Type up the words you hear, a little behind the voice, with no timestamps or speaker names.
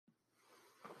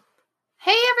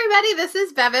everybody. This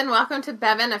is Bevan. Welcome to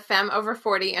Bevan, a femme over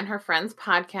 40 and her friends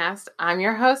podcast. I'm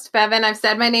your host, Bevan. I've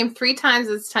said my name 3 times.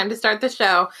 It's time to start the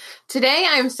show. Today,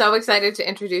 I'm so excited to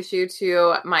introduce you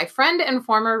to my friend and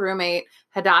former roommate,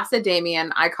 Hadassah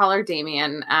Damian. I call her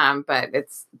Damian, but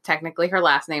it's technically her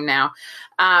last name now.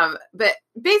 But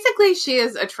basically, she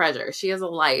is a treasure. She is a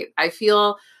light. I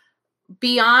feel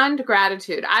beyond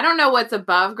gratitude. I don't know what's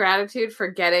above gratitude for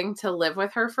getting to live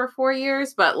with her for 4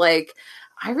 years, but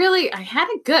I had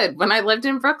it good when I lived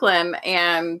in Brooklyn,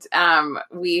 and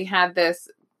we had this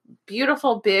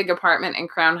beautiful big apartment in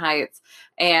Crown Heights,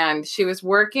 and she was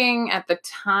working at the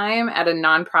time at a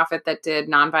nonprofit that did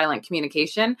nonviolent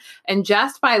communication. And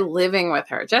just by living with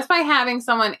her, just by having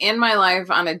someone in my life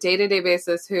on a day-to-day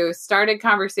basis who started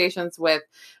conversations with,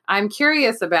 I'm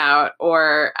curious about,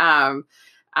 or I'm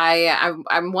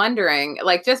wondering,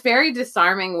 like, just very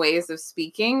disarming ways of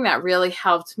speaking that really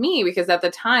helped me, because at the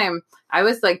time I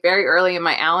was like very early in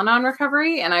my Al-Anon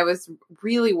recovery, and I was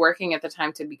really working at the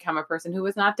time to become a person who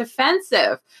was not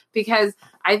defensive, because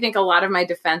I think a lot of my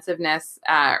defensiveness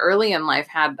early in life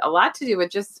had a lot to do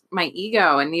with just my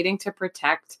ego and needing to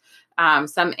protect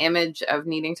some image of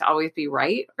needing to always be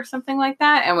right or something like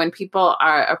that. And when people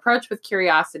are approached with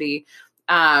curiosity,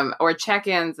 or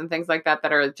check-ins and things like that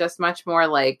are just much more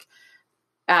like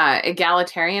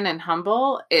egalitarian and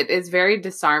humble, it is very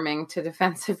disarming to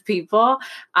defensive people,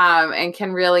 and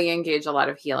can really engage a lot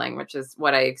of healing, which is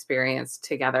what I experienced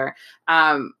together.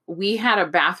 We had a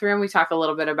bathroom. We talk a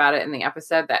little bit about it in the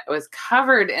episode, that was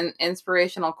covered in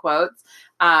inspirational quotes.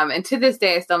 And to this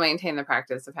day, I still maintain the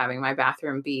practice of having my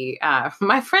bathroom be,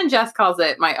 my friend Jess calls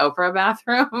it my Oprah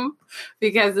bathroom,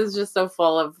 because it's just so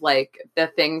full of like the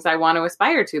things I want to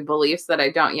aspire to, beliefs that I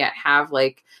don't yet have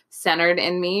like centered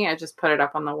in me. I just put it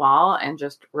up on the wall and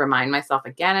just remind myself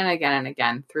again and again and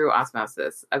again through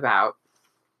osmosis about,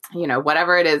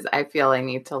 whatever it is I feel I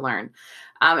need to learn.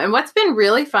 And what's been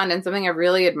really fun, and something I've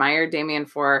really admired Damian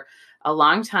for a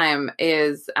long time,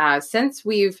 is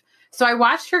so I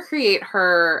watched her create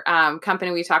her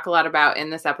company we talk a lot about in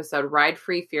this episode, Ride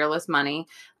Free Fearless Money.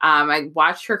 I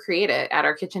watched her create it at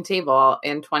our kitchen table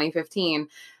in 2015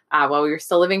 while we were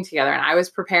still living together. And I was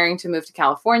preparing to move to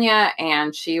California,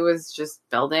 and she was just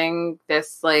building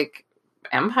this like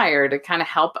empire to kind of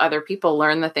help other people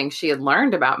learn the things she had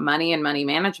learned about money and money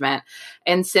management.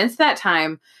 And since that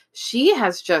time, she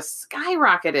has just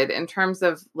skyrocketed in terms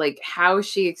of like how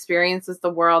she experiences the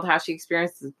world, how she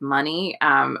experiences money,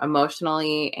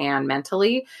 emotionally and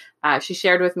mentally. She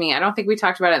shared with me, I don't think we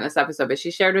talked about it in this episode, but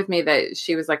she shared with me that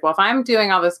she was like, well, if I'm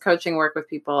doing all this coaching work with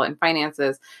people in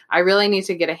finances, I really need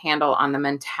to get a handle on the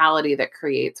mentality that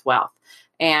creates wealth.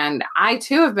 And I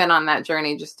too have been on that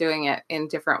journey, just doing it in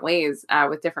different ways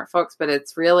with different folks. But it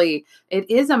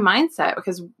is a mindset,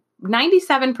 because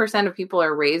 97% of people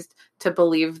are raised to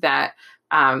believe that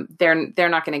they're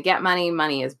not going to get money.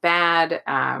 Money is bad.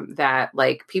 That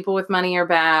like people with money are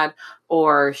bad,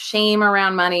 or shame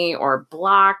around money, or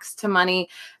blocks to money.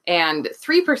 And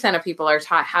 3% of people are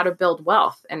taught how to build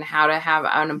wealth and how to have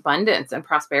an abundance and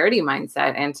prosperity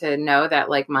mindset, and to know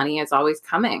that like money is always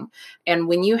coming. And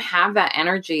when you have that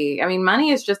energy, I mean,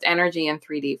 money is just energy in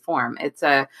 3D form. It's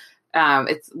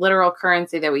literal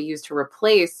currency that we use to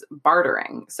replace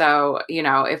bartering. So,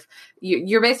 if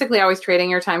you're basically always trading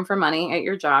your time for money at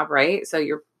your job, right? So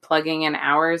you're plugging in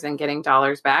hours and getting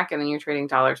dollars back, and then you're trading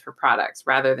dollars for products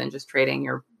rather than just trading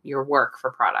your work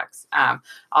for products.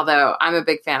 Although I'm a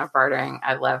big fan of bartering.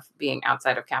 I love being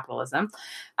outside of capitalism.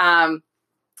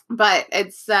 But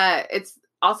it's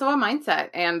also a mindset.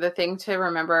 And the thing to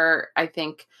remember, I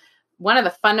think, one of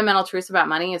the fundamental truths about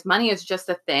money is just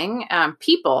a thing.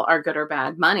 People are good or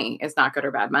bad. Money is not good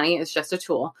or bad. Money is just a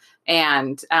tool.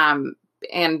 And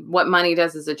what money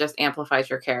does is it just amplifies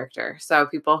your character. So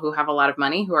people who have a lot of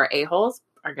money, who are a-holes,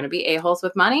 are going to be a-holes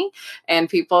with money. And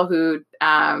people who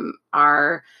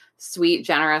are sweet,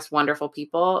 generous, wonderful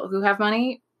people who have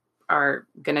money are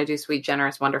going to do sweet,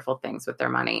 generous, wonderful things with their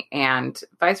money, and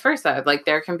vice versa. Like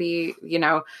there can be,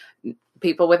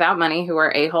 people without money who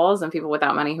are a-holes, and people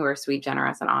without money who are sweet,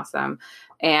 generous, and awesome.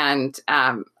 And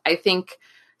I think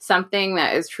something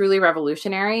that is truly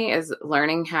revolutionary is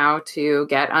learning how to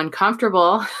get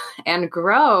uncomfortable and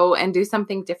grow and do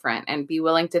something different, and be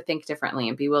willing to think differently,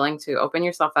 and be willing to open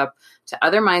yourself up to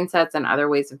other mindsets and other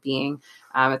ways of being.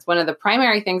 It's one of the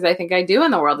primary things I think I do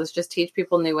in the world, is just teach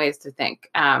people new ways to think.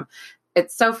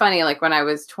 It's so funny. Like when I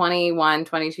was 21,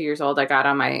 22 years old, I got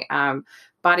on my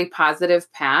body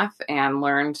positive path and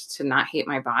learned to not hate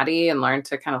my body, and learned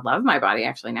to kind of love my body.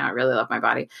 Actually, now I really love my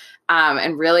body,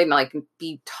 and really like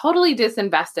be totally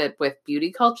disinvested with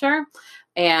beauty culture.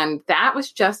 And that was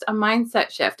just a mindset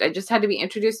shift. I just had to be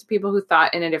introduced to people who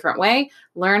thought in a different way,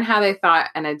 learn how they thought,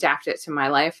 and adapt it to my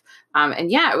life.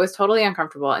 And yeah, it was totally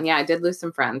uncomfortable. And yeah, I did lose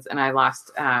some friends and I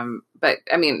lost, but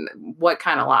I mean, what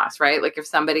kind of loss, right? Like if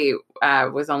somebody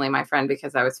was only my friend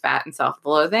because I was fat and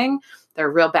self-loathing, they're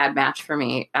a real bad match for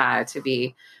me to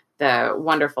be the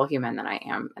wonderful human that I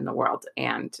am in the world,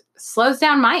 and slows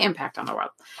down my impact on the world.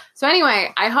 So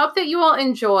anyway, I hope that you will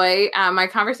enjoy my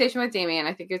conversation with Damian.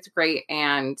 I think it's great.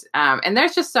 And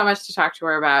there's just so much to talk to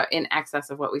her about in excess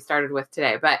of what we started with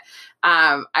today. But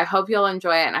I hope you'll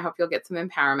enjoy it, and I hope you'll get some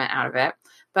empowerment out of it.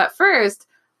 But first,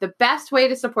 the best way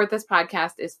to support this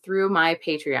podcast is through my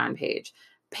Patreon page.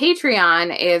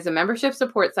 Patreon is a membership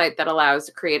support site that allows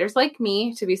creators like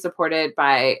me to be supported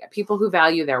by people who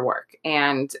value their work.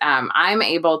 And I'm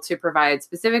able to provide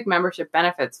specific membership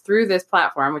benefits through this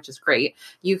platform, which is great.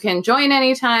 You can join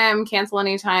anytime, cancel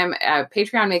anytime.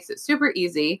 Patreon makes it super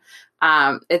easy.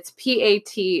 It's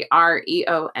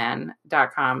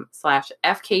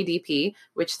patreon.com/FKDP,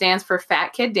 which stands for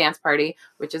Fat Kid Dance Party,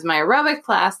 which is my aerobic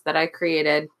class that I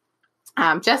created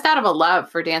just out of a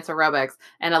love for dance aerobics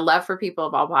and a love for people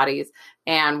of all bodies,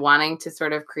 and wanting to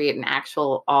sort of create an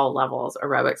actual all levels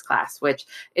aerobics class, which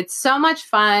it's so much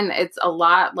fun. It's a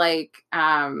lot like,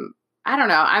 I don't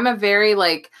know, I'm a very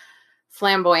like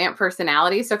flamboyant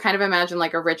personality. So kind of imagine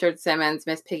like a Richard Simmons,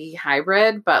 Miss Piggy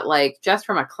hybrid, but like just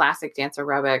from a classic dance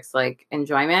aerobics, like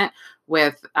enjoyment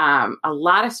with a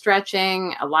lot of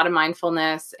stretching, a lot of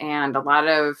mindfulness, and a lot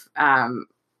of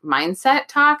mindset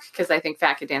talk, because I think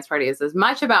Fat Kid Dance Party is as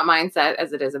much about mindset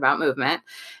as it is about movement.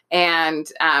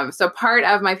 And so part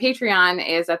of my Patreon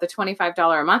is at the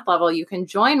 $25 a month level, you can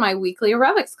join my weekly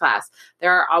aerobics class.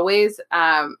 There are always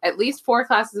at least 4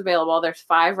 classes available. There's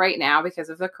 5 right now because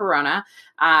of the corona.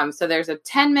 So there's a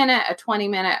 10-minute, a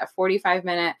 20-minute, a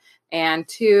 45-minute, and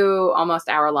 2 almost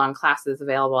hour-long classes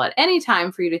available at any time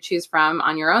for you to choose from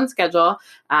on your own schedule.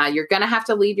 You're going to have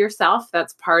to lead yourself.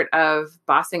 That's part of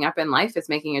bossing up in life, is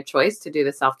making a choice to do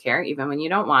the self-care, even when you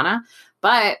don't want to.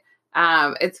 But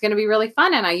it's going to be really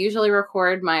fun. And I usually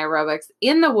record my aerobics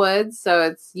in the woods. So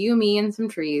it's you, me, and some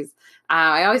trees.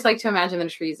 I always like to imagine the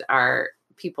trees are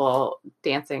people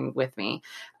dancing with me.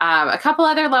 A couple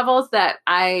other levels that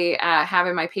I have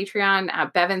in my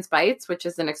Patreon, Bevan's Bites, which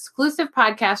is an exclusive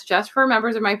podcast just for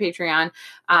members of my Patreon.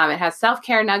 It has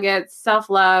self-care nuggets,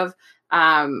 self-love,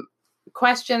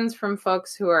 questions from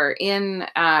folks who are in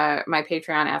my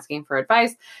Patreon asking for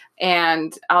advice,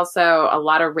 and also a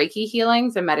lot of Reiki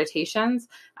healings and meditations.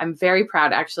 I'm very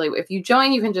proud, actually. If you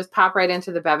join, you can just pop right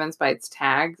into the Bevan's Bites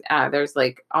tag. There's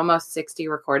like almost 60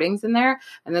 recordings in there,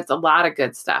 and that's a lot of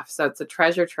good stuff. So it's a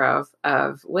treasure trove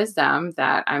of wisdom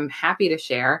that I'm happy to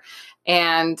share.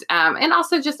 And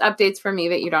also just updates from me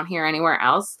that you don't hear anywhere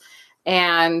else.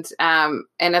 And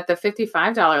at the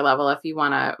 $55 level, if you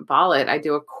want to ball it, I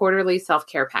do a quarterly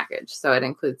self-care package. So it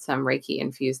includes some Reiki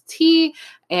infused tea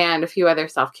and a few other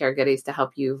self-care goodies to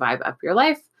help you vibe up your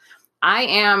life. I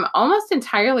am almost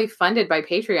entirely funded by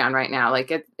Patreon right now. Like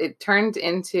it turned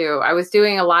into, I was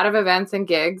doing a lot of events and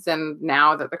gigs, and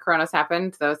now that the corona's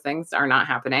happened, those things are not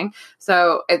happening.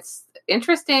 So it's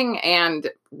interesting,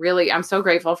 and really, I'm so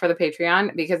grateful for the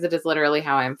Patreon, because it is literally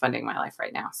how I'm funding my life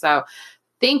right now. So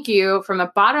thank you from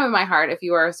the bottom of my heart if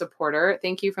you are a supporter.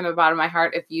 Thank you from the bottom of my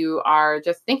heart if you are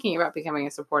just thinking about becoming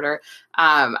a supporter.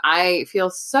 I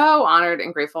feel so honored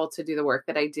and grateful to do the work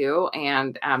that I do.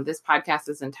 And this podcast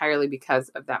is entirely because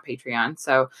of that Patreon.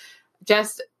 So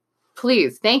just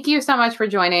please, thank you so much for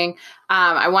joining.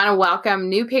 I want to welcome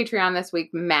new Patreon this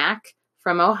week, Mac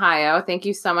from Ohio. Thank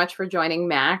you so much for joining,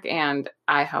 Mac. And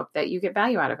I hope that you get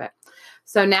value out of it.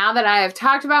 So now that I have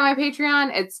talked about my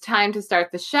Patreon, it's time to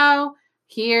start the show.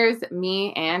 Here's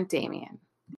me and Damian.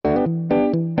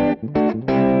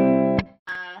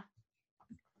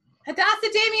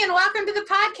 Hadassah, Damian, welcome to the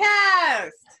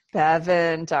podcast.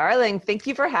 Bevan, darling, thank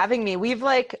you for having me. We've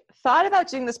thought about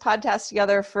doing this podcast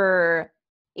together for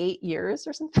 8 years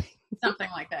or something. Something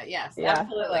like that, yes, yeah,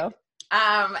 absolutely.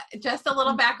 Just a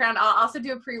little background. I'll also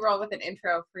do a pre-roll with an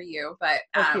intro for you. But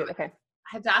cute. Okay.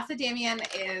 Hadassah Damian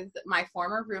is my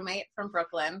former roommate from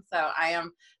Brooklyn. So I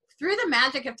am, through the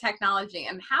magic of technology,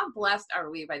 and how blessed are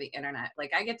we by the internet?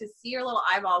 Like, I get to see your little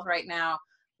eyeballs right now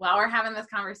while we're having this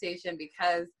conversation,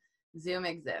 because Zoom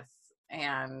exists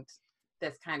and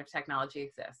this kind of technology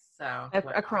exists. So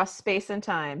across space and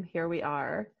time, here we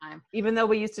are. Even though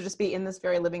we used to just be in this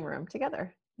very living room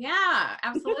together. Yeah,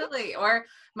 absolutely. Or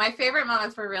my favorite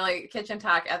moments were really kitchen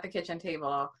talk at the kitchen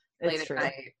table late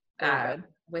at night,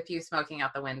 with you smoking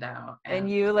out the window. And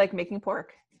you making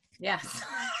pork. Yes.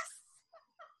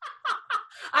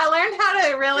 I learned how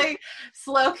to really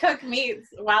slow cook meats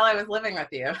while I was living with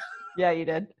you. Yeah, you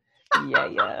did.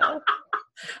 Yeah.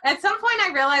 At some point,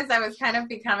 I realized I was kind of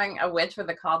becoming a witch with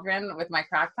a cauldron with my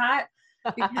crock pot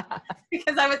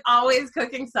because I was always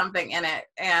cooking something in it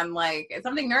and like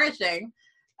something nourishing.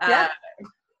 Yeah.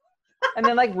 And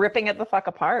then like ripping it the fuck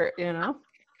apart, you know?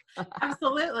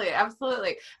 Absolutely. I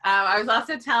was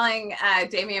also telling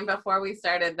Damien before we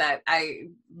started that I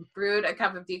brewed a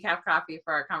cup of decaf coffee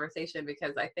for our conversation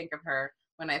because I think of her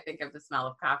when I think of the smell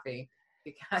of coffee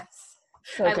because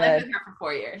So I good. lived with her for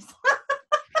 4 years.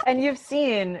 And you've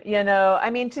seen, you know, I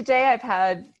mean, today I've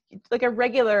had like a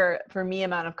regular, for me,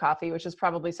 amount of coffee, which is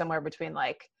probably somewhere between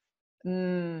like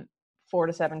 4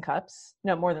 to 7 cups.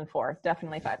 No, more than 4,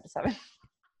 definitely 5 to 7.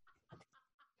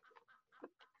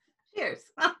 Cheers.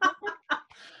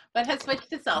 But has switched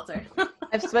to seltzer.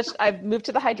 I've moved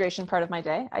to the hydration part of my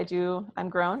day. I'm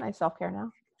grown. I self-care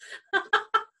now.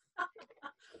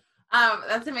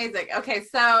 That's amazing. Okay,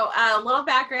 so a little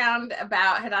background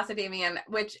about Hadassah Damien,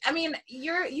 which, I mean,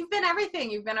 you've been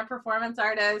everything. You've been a performance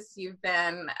artist, you've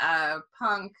been a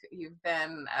punk, you've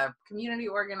been a community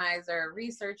organizer,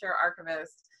 researcher,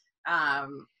 archivist.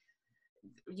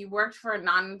 You worked for a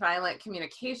Nonviolent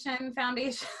Communication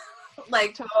Foundation.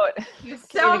 Like, you have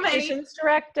so many. Communications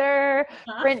director,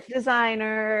 print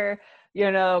designer,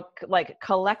 you know, like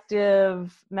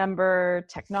collective member,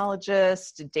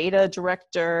 technologist, data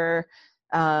director,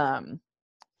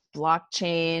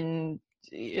 blockchain,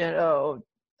 you know,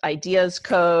 ideas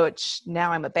coach.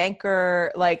 Now I'm a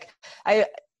banker. Like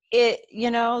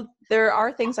you know, there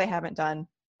are things I haven't done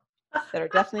that are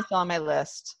definitely still on my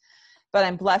list, but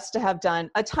I'm blessed to have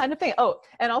done a ton of things. Oh,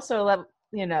 and also,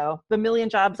 you know, the million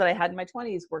jobs that I had in my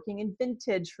 20s, working in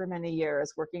vintage for many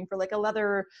years, working for like a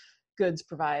leather goods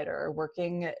provider,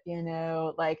 working, you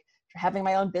know, like having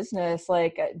my own business,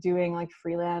 like doing like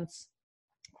freelance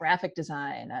graphic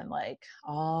design and like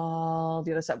all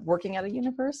the other stuff, working at a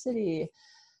university.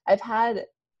 I've had,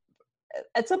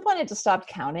 at some point I just stopped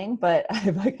counting, but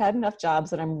I've like had enough jobs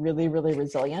that I'm really, really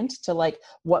resilient to like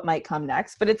what might come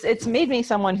next. But it's made me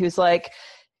someone who's like,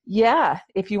 yeah,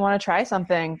 if you want to try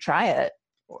something, try it.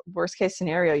 Worst case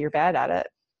scenario, you're bad at it,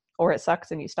 or it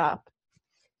sucks and you stop.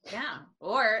 Yeah.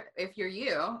 Or if you're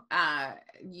you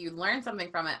learn something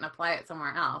from it and apply it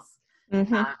somewhere else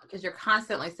because you're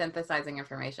constantly synthesizing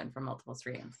information from multiple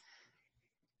streams.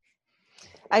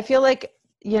 I feel like,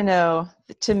 you know,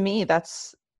 to me, I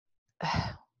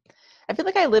feel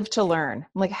like I live to learn.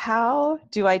 I'm like, how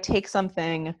do I take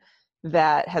something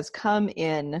that has come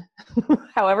in,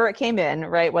 however it came in,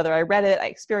 right? Whether I read it, I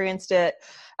experienced it,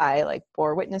 I like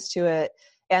bore witness to it,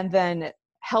 and then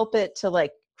help it to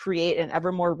like create an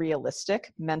ever more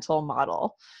realistic mental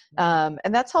model. And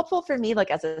that's helpful for me,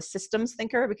 like as a systems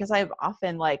thinker, because I've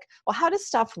often like, well, how does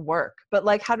stuff work? But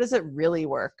like, how does it really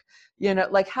work? You know,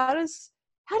 like how does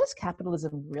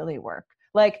capitalism really work?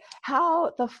 Like,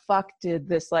 how the fuck did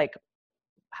this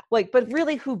but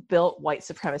really who built white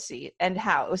supremacy and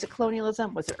how? Was it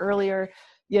colonialism? Was it earlier?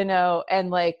 You know, and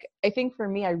like, I think for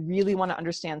me, I really want to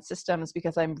understand systems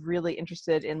because I'm really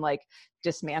interested in like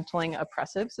dismantling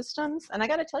oppressive systems. And I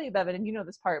got to tell you, Bevan, and you know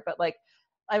this part, but like,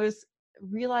 I was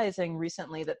realizing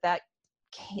recently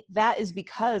that is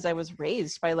because I was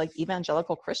raised by like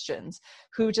evangelical Christians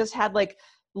who just had like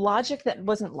logic that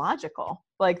wasn't logical.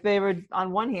 Like they would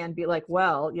on one hand be like,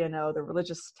 well, you know, the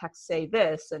religious texts say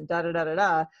this and da da da da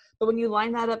da, but when you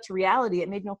line that up to reality, it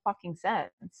made no fucking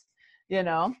sense. You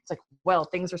know, it's like, well,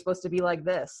 things are supposed to be like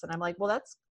this, and I'm like, well,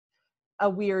 that's a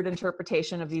weird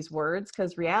interpretation of these words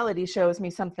because reality shows me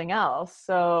something else.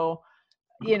 So,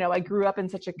 you know, I grew up in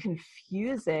such a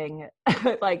confusing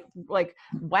like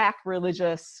whack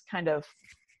religious kind of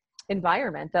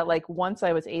environment that like once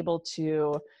I was able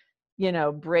to, you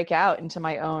know, break out into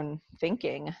my own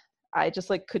thinking, I just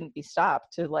like couldn't be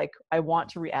stopped to like, I want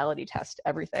to reality test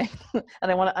everything. And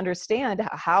I want to understand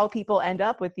how people end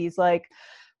up with these like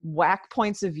whack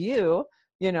points of view,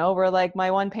 you know, where like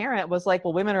my one parent was like,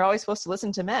 well, women are always supposed to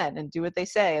listen to men and do what they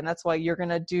say. And that's why you're going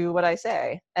to do what I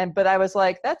say. But I was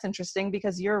like, that's interesting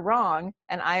because you're wrong.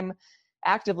 And I'm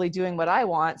actively doing what I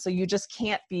want. So you just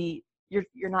can't be, you're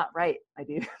not right, my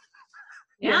dude.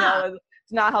 Yeah. You know,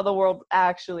 it's not how the world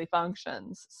actually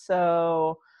functions.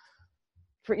 So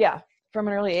from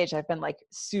an early age, I've been like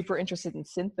super interested in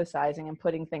synthesizing and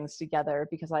putting things together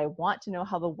because I want to know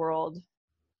how the world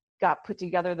got put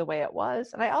together the way it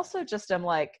was. And I also just am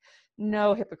like,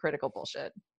 no hypocritical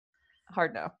bullshit.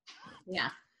 Hard no. Yeah.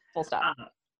 Full stop.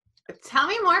 Tell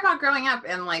me more about growing up.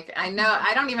 And like, I know,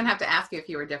 I don't even have to ask you if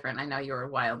you were different. I know you were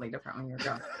wildly different when you were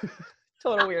growing up.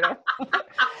 Total weirdo.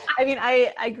 I mean,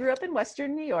 I grew up in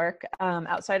Western New York,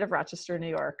 outside of Rochester, New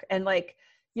York. And like,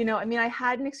 you know, I mean, I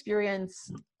had an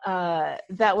experience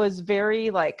that was very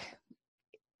like,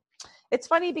 it's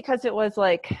funny because it was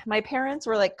like, my parents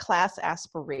were like class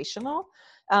aspirational,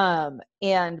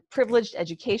 and privileged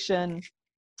education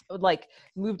like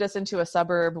moved us into a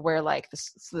suburb where like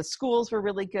the schools were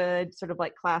really good, sort of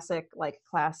like classic, like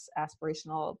class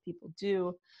aspirational people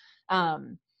do.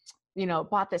 You know,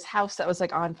 bought this house that was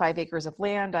like on 5 acres of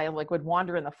land. I like would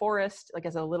wander in the forest, like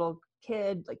as a little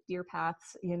kid, like deer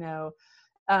paths, you know.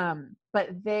 But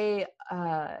they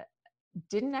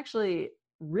didn't actually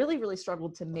really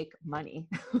struggled to make money.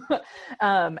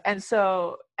 And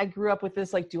so I grew up with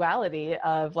this like duality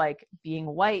of like being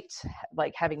white,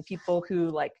 like having people who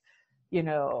like, you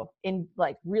know, in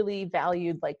like really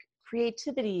valued like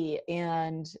creativity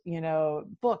and, you know,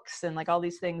 books and like all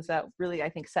these things that really I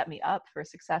think set me up for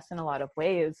success in a lot of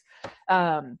ways.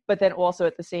 But then also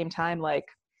at the same time, like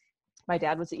my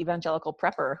dad was an evangelical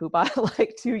prepper who bought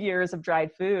like 2 years of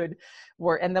dried food,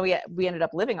 and then we ended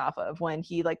up living off of when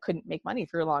he like couldn't make money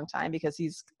for a long time because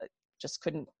he's just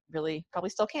couldn't really, probably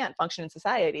still can't function in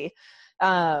society.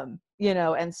 You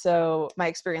know, and so my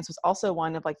experience was also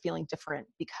one of like feeling different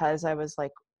because I was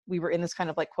like, we were in this kind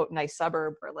of like quote nice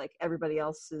suburb where like everybody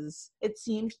else's, it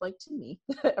seemed like to me,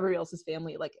 everybody else's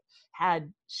family like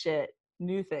had shit,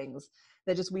 new things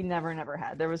that just we never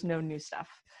had. There was no new stuff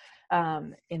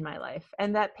in my life.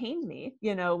 And that pained me,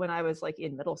 you know, when I was like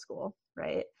in middle school,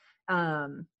 right?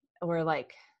 Or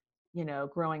like, you know,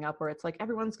 growing up where it's like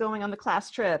everyone's going on the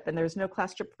class trip and there's no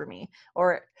class trip for me,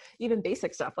 or even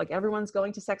basic stuff like everyone's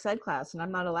going to sex ed class and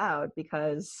I'm not allowed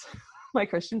because my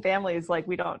Christian family is like,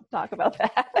 we don't talk about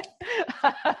that.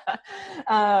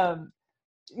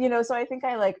 You know, so I think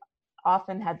I like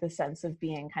often had the sense of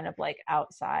being kind of like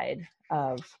outside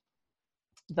of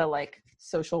the like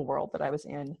social world that I was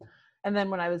in. And then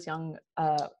when I was young,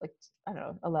 like, I don't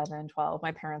know, 11, 12,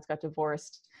 my parents got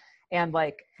divorced. And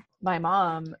like my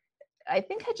mom, I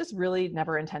think had just really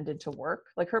never intended to work.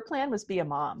 Like her plan was be a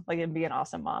mom, like and be an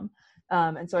awesome mom.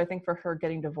 And so I think for her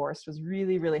getting divorced was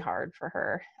really hard for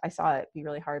her. I saw it be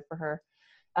really hard for her.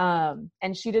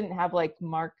 And she didn't have like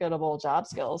marketable job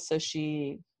skills. So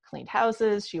she cleaned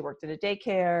houses, she worked at a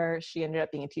daycare, she ended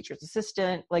up being a teacher's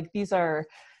assistant. Like these are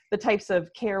the types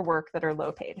of care work that are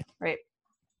low paid, right?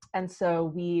 And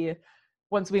so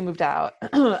once we moved out,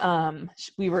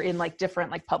 we were in like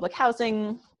different like public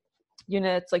housing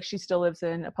units. Like she still lives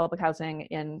in a public housing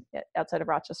outside of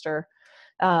Rochester.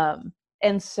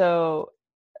 And so,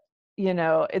 you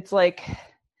know, it's like,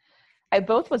 I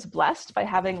both was blessed by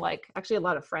having like actually a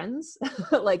lot of friends,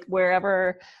 like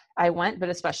wherever I went, but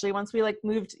especially once we like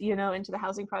moved, you know, into the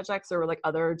housing projects or like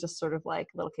other just sort of like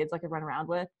little kids I could run around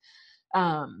with.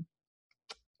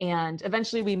 And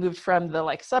eventually we moved from the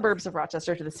like suburbs of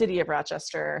Rochester to the city of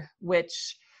Rochester,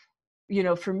 which, you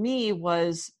know, for me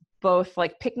was both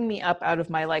like picking me up out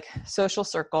of my like social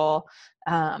circle,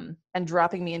 and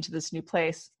dropping me into this new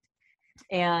place.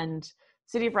 And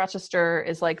city of Rochester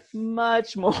is like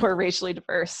much more racially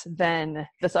diverse than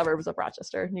the suburbs of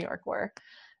Rochester, New York were.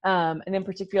 And in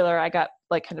particular, I got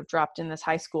like kind of dropped in this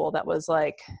high school that was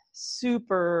like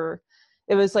super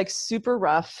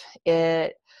rough.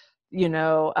 It, you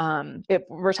know,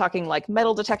 we're talking like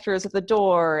metal detectors at the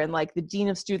door and like the dean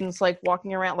of students like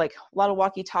walking around, like a lot of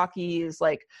walkie-talkies,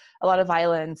 like a lot of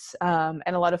violence, and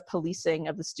a lot of policing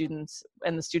of the students,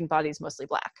 and the student body is mostly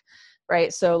Black,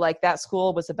 right? So like that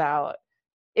school was about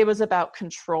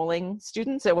controlling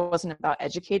students. It wasn't about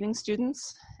educating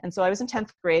students. And so I was in 10th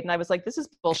grade and I was like, this is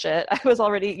bullshit. I was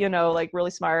already, you know, like really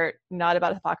smart, not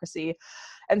about hypocrisy.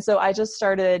 And so I just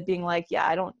started being like, yeah,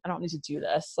 I don't need to do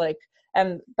this. Like,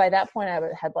 and by that point I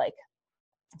had like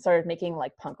started making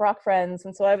like punk rock friends.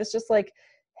 And so I was just like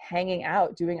hanging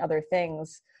out, doing other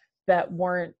things that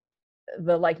weren't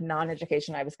the like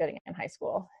non-education I was getting in high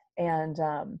school. And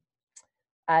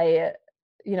I,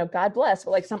 you know, God bless,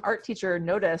 but like some art teacher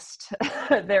noticed,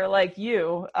 they're like,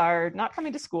 you are not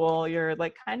coming to school. You're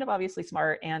like kind of obviously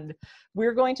smart and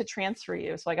we're going to transfer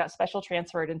you. So I got special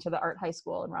transferred into the art high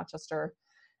school in Rochester,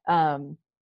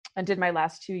 and did my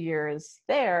last 2 years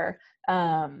there.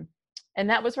 And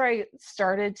that was where I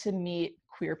started to meet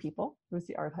queer people. It was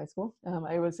the art high school.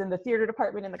 I was in the theater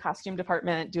department, in the costume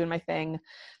department, doing my thing.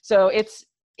 So it's,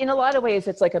 in a lot of ways,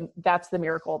 it's like that's the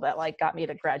miracle that like got me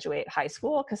to graduate high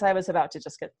school, because I was about to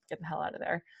just get the hell out of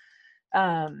there.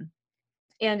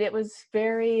 And it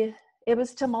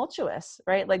was tumultuous,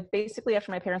 right? Like basically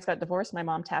after my parents got divorced, my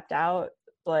mom tapped out,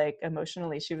 like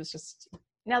emotionally. She was just,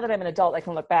 now that I'm an adult, I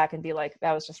can look back and be like,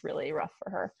 that was just really rough for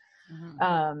her.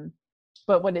 Mm-hmm.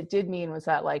 But what it did mean was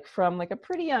that like from like a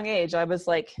pretty young age, I was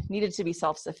like needed to be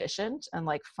self-sufficient and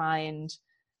like find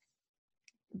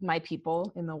my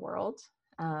people in the world.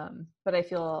 But I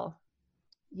feel,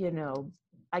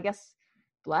 I guess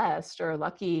blessed or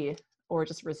lucky or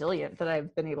just resilient that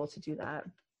I've been able to do that.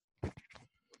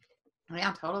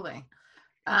 Yeah, totally.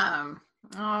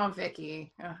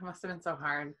 Vicky, it must have been so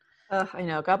hard. I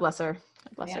know. God bless her.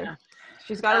 God bless her.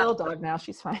 She's got a little dog now.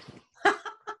 She's fine.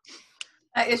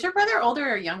 Is your brother older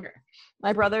or younger?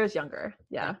 My brother is younger.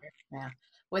 Yeah. Yeah.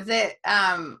 Was it,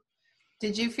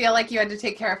 did you feel like you had to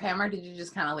take care of him, or did you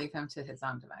just kind of leave him to his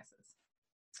own devices?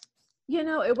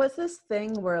 It was this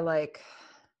thing where like,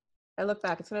 I look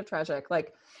back, it's kind of tragic.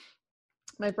 Like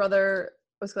my brother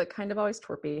was like kind of always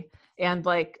torpy, and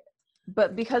like,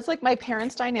 but because like my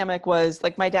parents' dynamic was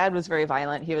like, my dad was very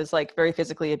violent. He was like very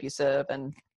physically abusive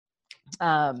and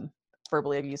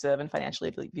verbally abusive and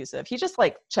financially abusive. He just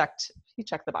like checked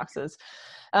the boxes.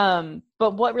 But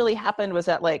what really happened was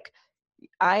that like,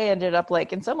 I ended up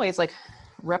like in some ways like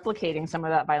replicating some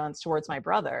of that violence towards my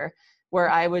brother, where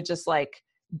I would just like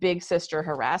big sister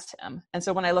harass him. And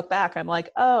so when I look back, I'm like,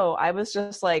 oh, I was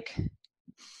just like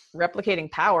replicating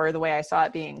power the way I saw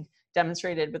it being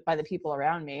demonstrated by the people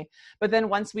around me. But then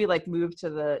once we like moved to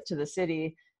the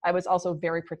city, I was also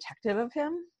very protective of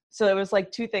him. So it was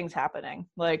like two things happening.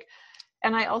 Like,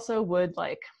 and I also would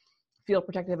like feel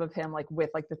protective of him, like with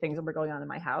like the things that were going on in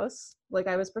my house. Like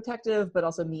I was protective, but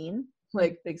also mean,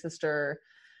 like big sister,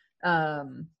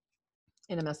 in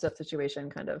a messed up situation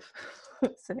kind of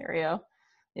scenario.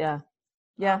 Yeah.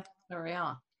 Yeah. So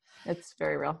real. It's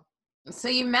very real. So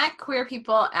you met queer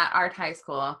people at Art High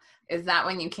School. Is that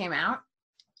when you came out?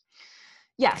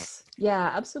 Yes.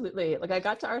 Yeah, absolutely. Like I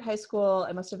got to Art High School,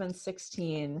 I must have been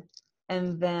 16.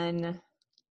 And then,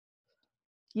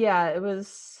 yeah,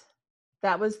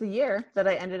 that was the year that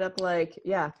I ended up like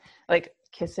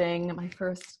kissing my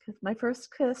first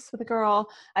kiss with a girl.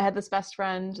 I had this best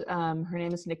friend, her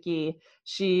name is Nikki.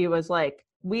 She was like,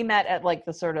 we met at like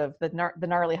the sort of the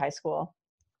gnarly high school,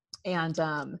 and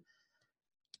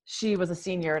she was a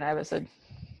senior and I was a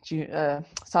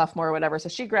sophomore or whatever. So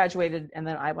she graduated and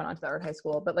then I went on to the art high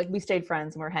school, but like we stayed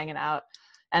friends and we're hanging out.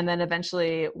 And then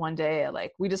eventually one day,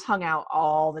 like we just hung out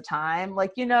all the time.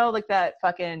 Like, like that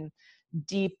fucking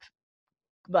deep,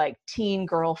 like teen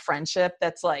girl friendship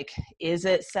that's like, is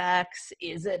it sex?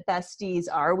 Is it besties?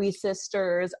 Are we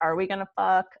sisters? Are we gonna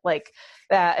fuck? Like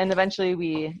that. And eventually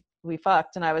we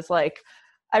fucked, and I was like,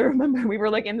 I remember we were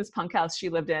like in this punk house she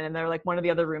lived in, and they're like, one of the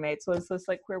other roommates was this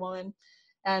like queer woman,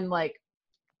 and like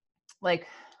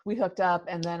we hooked up,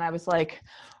 and then I was like,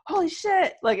 holy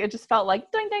shit, like it just felt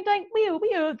like ding ding ding, wee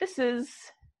wee,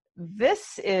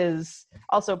 this is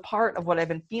also part of what I've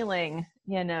been feeling,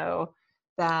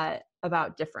 that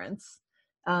about difference.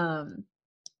 And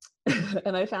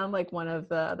I found like one of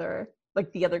the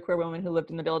other queer woman who lived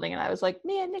in the building, and I was like,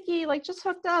 me and Nikki like just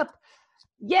hooked up,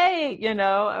 yay.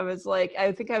 I was like,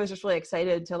 I think I was just really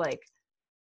excited to like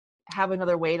have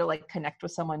another way to like connect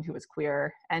with someone who was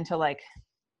queer and to like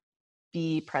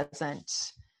be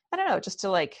present. I don't know, just to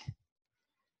like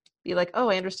be like, oh,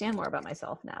 I understand more about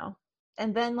myself now.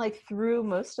 And then like through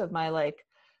most of my like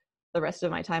the rest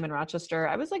of my time in Rochester,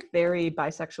 I was like very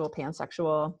bisexual,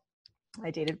 pansexual.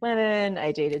 I dated women,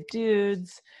 I dated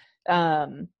dudes.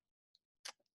 And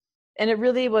it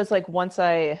really was like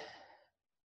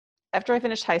after I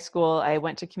finished high school, I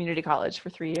went to community college for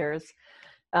 3 years.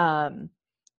 And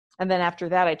then after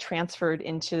that, I transferred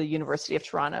into the University of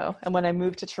Toronto. And when I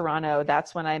moved to Toronto,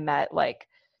 that's when I met like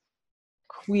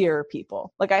queer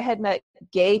people. Like I had met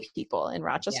gay people in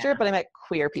Rochester, but I met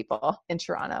queer people in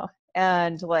Toronto.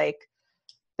 And like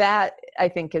that, I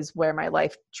think, is where my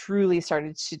life truly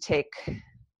started to take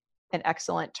an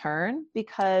excellent turn,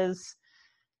 because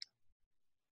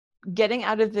getting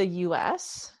out of the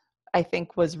US, I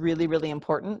think, was really, really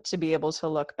important to be able to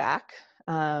look back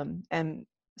and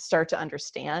start to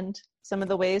understand some of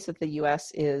the ways that the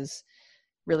US is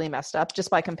really messed up just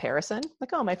by comparison.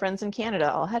 Like, oh, my friends in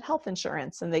Canada all had health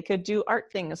insurance and they could do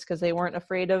art things because they weren't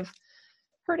afraid of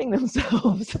hurting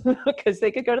themselves because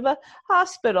they could go to the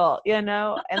hospital, and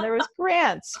there was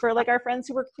grants for like our friends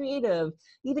who were creative,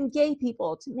 even gay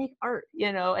people, to make art,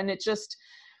 and it just,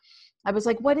 I was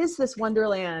like, what is this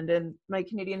wonderland? And my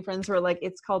Canadian friends were like,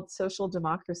 it's called social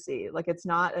democracy. Like, it's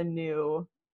not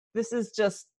this is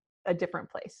just a different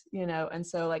place, And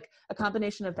so like a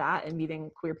combination of that and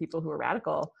meeting queer people who are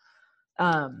radical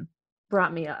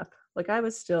brought me up. Like I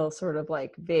was still sort of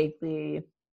like vaguely,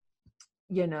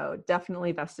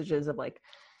 definitely vestiges of like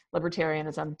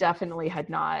libertarianism, definitely had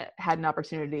not had an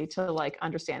opportunity to like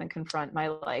understand and confront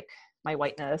my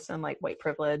whiteness and like white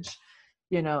privilege.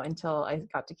 until I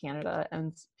got to Canada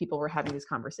and people were having these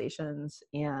conversations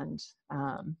and,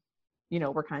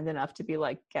 were kind enough to be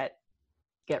like, get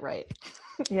right,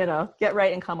 get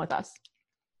right and come with us.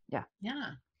 Yeah.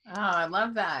 Yeah. Oh, I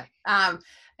love that.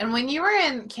 And when you were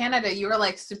in Canada, you were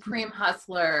like Supreme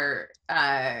Hustler,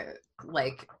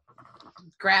 like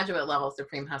graduate level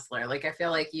Supreme Hustler. Like, I feel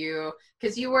like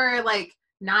because you were like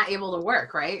not able to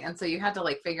work, right? And so you had to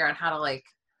like figure out how to like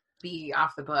be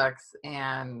off the books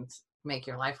and make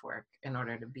your life work in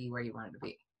order to be where you wanted to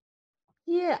be.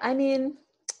 Yeah. I mean,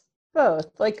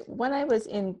 both. Like when I was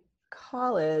in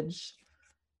college,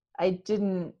 I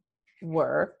didn't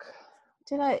work.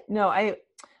 Did I? No, I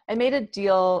made a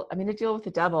deal. I made a deal with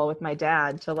the devil with my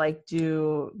dad to like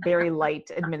do very light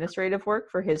administrative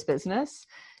work for his business.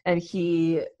 And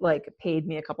he like paid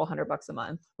me a couple $100 a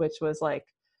month, which was like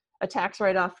a tax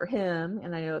write-off for him.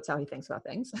 And I know that's how he thinks about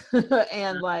things.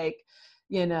 And like,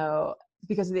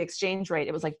 because of the exchange rate,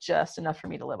 it was like just enough for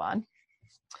me to live on.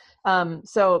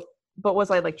 But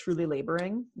was I like truly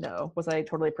laboring? No. Was I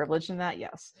totally privileged in that?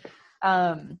 Yes.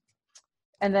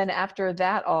 And then after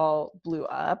that all blew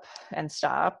up and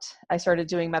stopped, I started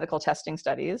doing medical testing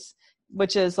studies,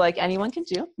 which is like anyone can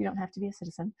do. You don't have to be a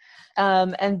citizen.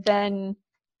 And then,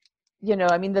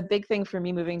 the big thing for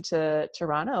me moving to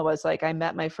Toronto was like, I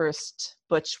met my first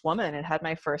butch woman and had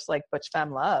my first like butch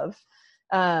femme love.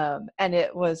 And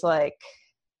it was like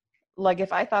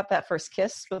if I thought that first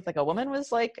kiss with like a woman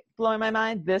was like blowing my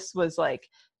mind, this was like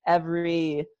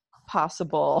every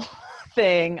possible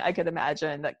thing I could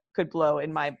imagine that could blow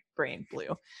in my brain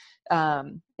blew,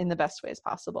 in the best ways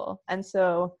possible. And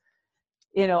so,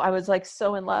 I was like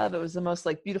so in love. It was the most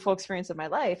like beautiful experience of my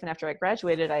life. And after I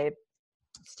graduated, I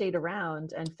stayed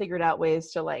around and figured out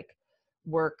ways to like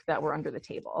work that were under the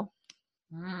table.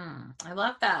 I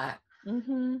love that.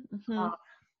 Mm-hmm, mm-hmm. Oh,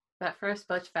 that first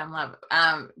butch femme love.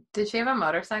 Did she have a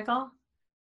motorcycle?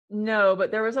 No,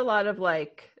 but there was a lot of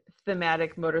like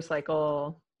thematic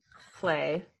motorcycle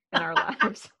play in our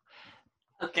lives.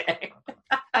 Okay.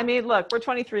 I mean, look, we're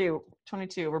 23,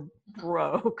 22, we're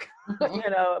broke,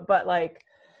 but like,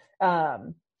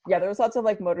 there was lots of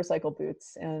like motorcycle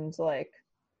boots and like,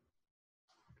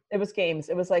 it was games.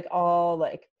 It was like all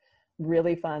like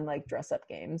really fun, like dress up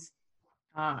games.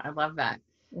 Oh, I love that.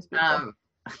 I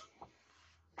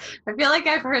feel like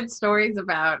I've heard stories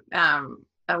about,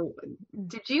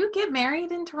 did you get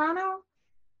married in Toronto?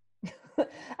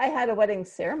 I had a wedding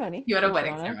ceremony. You had a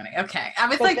wedding ceremony. Okay. I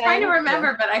was trying to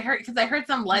remember, but I heard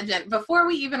some legend before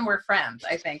we even were friends.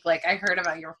 I think like I heard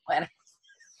about your wedding.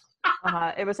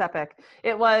 It was epic.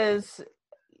 It was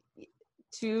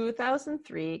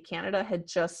 2003. Canada had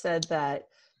just said that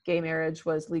gay marriage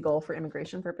was legal for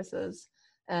immigration purposes.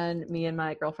 And me and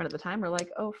my girlfriend at the time were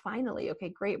like, oh, finally. Okay,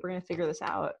 great. We're going to figure this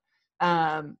out.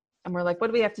 And we're like, what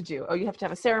do we have to do? Oh, you have to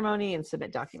have a ceremony and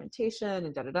submit documentation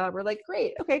and da-da-da. We're like,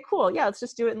 great. Okay, cool. Yeah, let's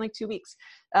just do it in like 2 weeks.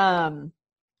 No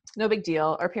big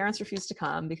deal. Our parents refused to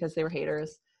come because they were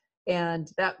haters.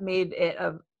 And that made it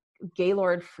a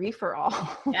Gaylord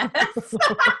free-for-all. Yes.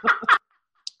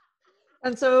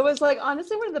 And so it was like,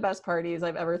 honestly, one of the best parties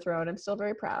I've ever thrown. I'm still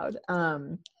very proud.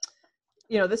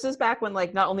 This is back when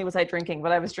like, not only was I drinking,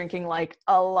 but I was drinking like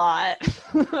a lot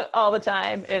all the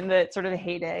time in the sort of the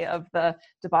heyday of the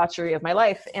debauchery of my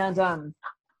life. And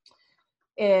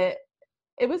it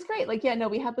was great. Like,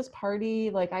 we had this party.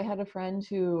 Like I had a friend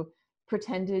who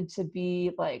pretended to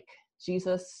be like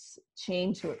Jesus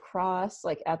chained to a cross,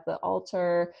 like at the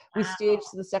altar. Wow. We staged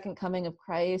the second coming of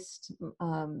Christ.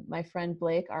 My friend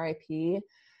Blake, R.I.P.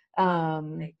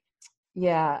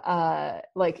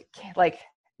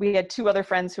 We had 2 other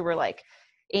friends who were like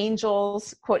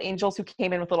angels, quote angels, who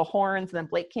came in with little horns. And then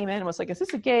Blake came in and was like, is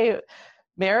this a gay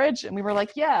marriage? And we were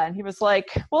like, yeah. And he was like,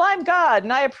 well, I'm God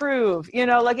and I approve.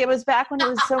 Like it was back when it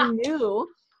was so new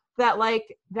that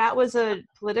like that was a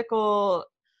political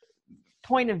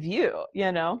point of view,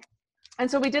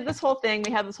 And so we did this whole thing.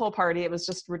 We had this whole party. It was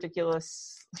just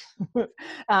ridiculous.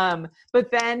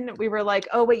 But then we were like,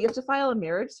 oh, wait, you have to file a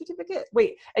marriage certificate?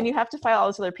 Wait, and you have to file all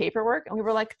this other paperwork? And we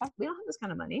were like, fuck, we don't have this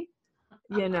kind of money.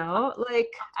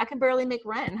 Like I can barely make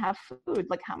rent and have food.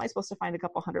 Like, how am I supposed to find a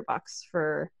couple $100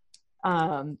 for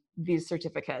these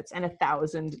certificates and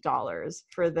 $1,000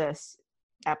 for this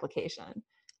application?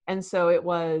 And so it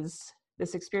was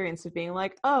this experience of being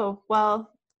like, oh,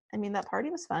 well, I mean, that party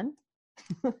was fun.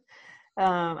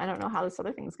 I don't know how this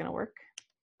other thing is going to work.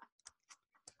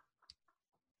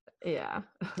 Yeah.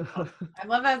 I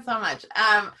love that so much.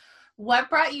 What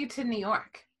brought you to New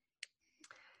York?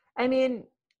 I mean,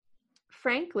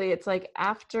 frankly, it's like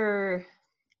after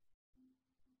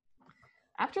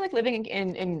after like living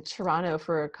in Toronto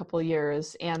for a couple of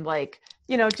years and like,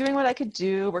 doing what I could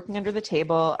do, working under the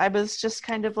table, I was just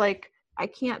kind of like, I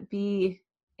can't be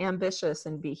ambitious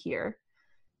and be here.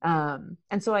 And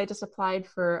so I just applied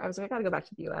I was like, I got to go back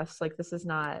to the US. Like, this is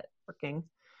not working.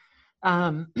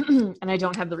 And I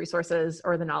don't have the resources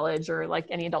or the knowledge or like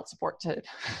any adult support to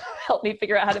help me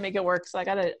figure out how to make it work. So I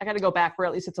gotta go back where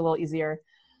at least it's a little easier,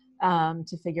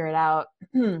 to figure it out.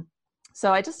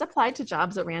 So I just applied to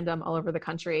jobs at random all over the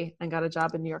country and got a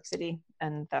job in New York City.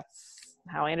 And that's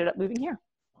how I ended up moving here.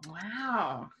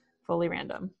 Wow. Fully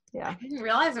random. Yeah. I didn't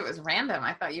realize it was random.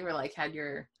 I thought you were like, had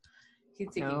your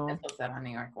heat-seeking pistol set on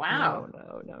New York. Wow.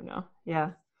 No. Yeah.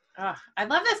 Oh, I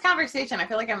love this conversation. I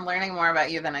feel like I'm learning more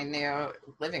about you than I knew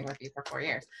living with you for 4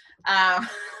 years.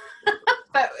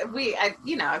 But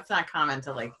it's not common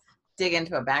to like dig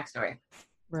into a backstory.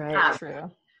 Right.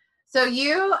 True. So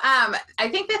you, I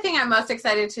think the thing I'm most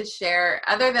excited to share,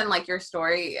 other than like your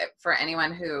story for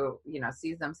anyone who,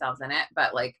 sees themselves in it,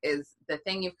 but like is the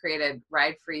thing you've created,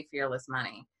 Ride Free Fearless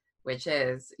Money, which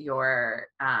is your,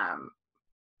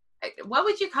 what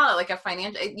would you call it? Like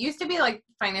it used to be like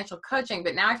financial coaching,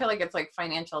 but now I feel like it's like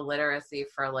financial literacy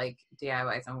for like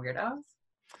DIYs and weirdos.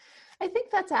 I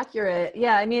think that's accurate.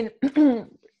 Yeah. I mean,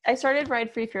 I started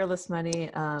Ride Free Fearless Money,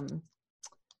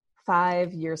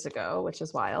 5 years ago, which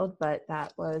is wild, but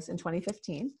that was in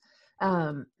 2015.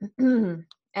 And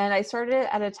I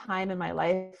started at a time in my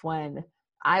life when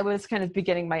I was kind of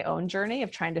beginning my own journey of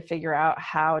trying to figure out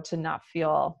how to not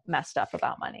feel messed up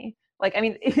about money. Like, I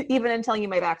mean, even in telling you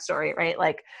my backstory, right?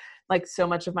 Like so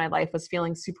much of my life was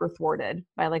feeling super thwarted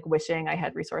by like wishing I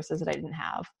had resources that I didn't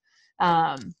have,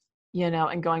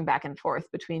 and going back and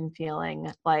forth between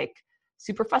feeling like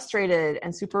super frustrated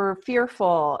and super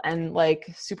fearful and like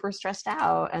super stressed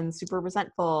out and super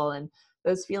resentful. And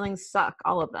those feelings suck,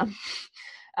 all of them.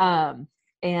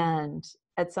 And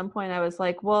at some point I was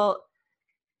like, well,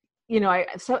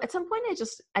 so at some point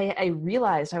I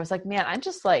realized, I was like, man, I'm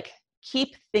just like,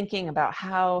 keep thinking about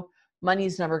how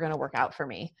money's never going to work out for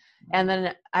me. And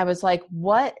then I was like,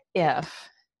 what if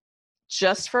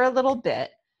just for a little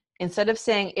bit, instead of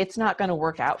saying it's not going to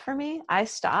work out for me, I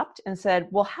stopped and said,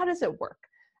 well, how does it work?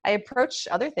 I approach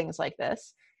other things like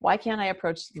this. Why can't I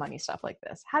approach money stuff like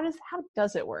this? How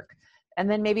does it work? And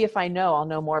then maybe if I know, I'll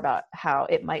know more about how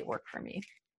it might work for me.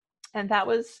 And that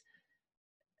was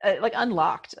like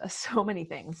unlocked so many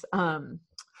things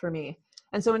for me.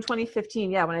 And so in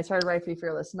 2015, when I started Ride Free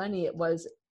Fearless Money, it was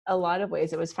a lot of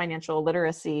ways, it was financial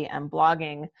literacy and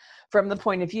blogging from the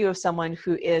point of view of someone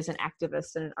who is an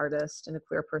activist and an artist and a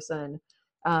queer person.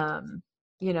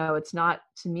 It's not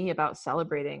to me about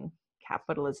celebrating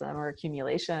capitalism or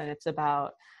accumulation. It's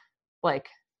about like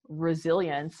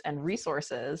resilience and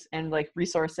resources and like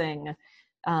resourcing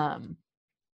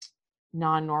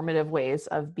non-normative ways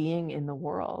of being in the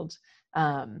world.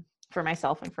 For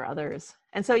myself and for others.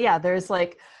 And so, there's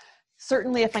like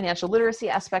certainly a financial literacy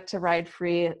aspect to Ride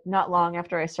Free. Not long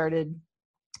after I started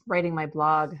writing my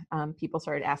blog, people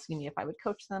started asking me if I would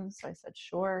coach them. So I said,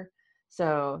 sure.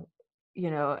 So,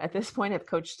 at this point I've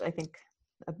coached, I think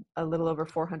a little over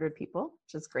 400 people,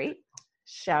 which is great.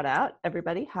 Shout out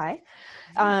everybody. Hi.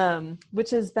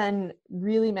 Which has been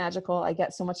really magical. I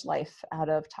get so much life out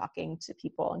of talking to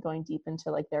people and going deep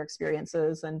into like their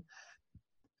experiences and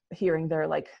hearing their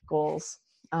like goals,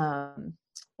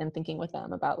 and thinking with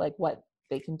them about like what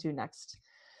they can do next.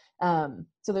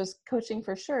 So there's coaching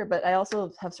for sure, but I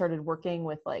also have started working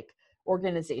with like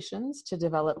organizations to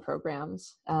develop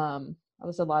programs.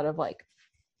 There's a lot of like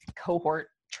cohort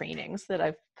trainings that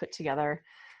I've put together,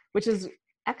 which is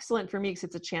excellent for me because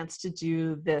it's a chance to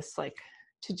do this, like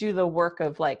to do the work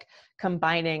of like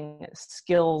combining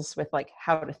skills with like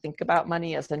how to think about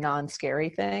money as a non-scary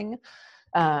thing.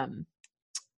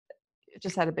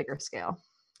 Just at a bigger scale.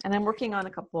 And I'm working on a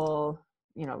couple,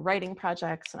 writing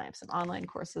projects, and I have some online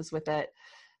courses with it.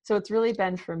 So it's really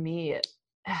been, for me,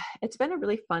 it's been a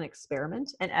really fun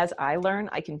experiment. And as I learn,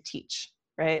 I can teach,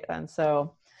 right? And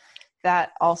so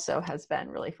that also has been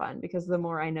really fun because the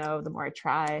more I know, the more I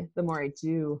try, the more I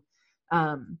do,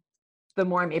 the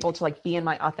more I'm able to like be in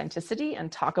my authenticity and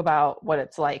talk about what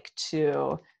it's like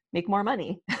to make more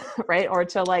money, right? Or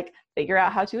to like figure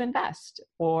out how to invest,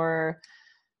 or,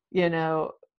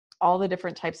 all the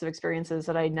different types of experiences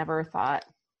that I never thought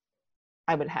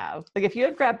I would have. Like if you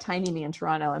had grabbed Tiny Me in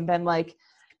Toronto and been like,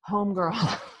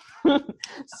 homegirl,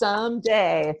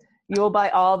 someday you will buy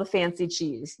all the fancy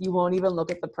cheese. You won't even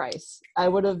look at the price. I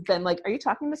would have been like, are you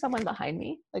talking to someone behind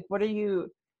me? Like, what are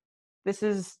you,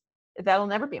 that'll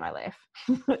never be my life,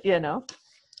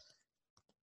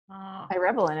 Oh. I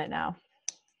revel in it now.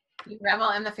 You revel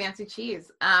in the fancy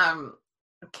cheese.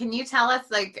 Can you tell us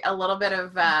like a little bit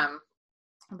of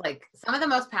like some of the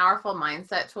most powerful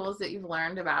mindset tools that you've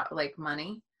learned about like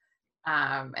money,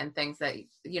 and things that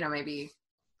maybe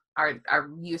are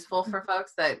useful for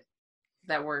folks that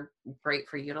were great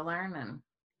for you to learn? And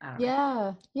I don't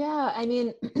know. Yeah. I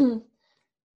mean,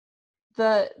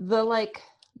 the like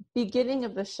beginning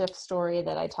of the shift story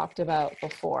that I talked about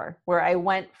before, where I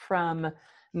went from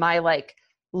my like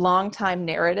long time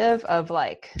narrative of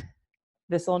like,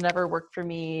 this will never work for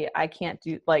me, I can't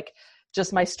do, like,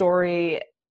 just my story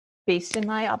based in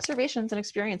my observations and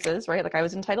experiences, right? Like I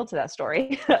was entitled to that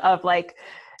story of like,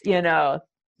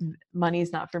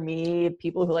 money's not for me,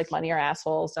 people who like money are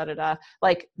assholes, da da da.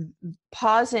 Like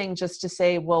pausing just to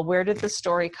say, well, where did the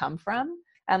story come from?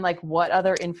 And like, what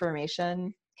other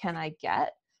information can I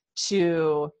get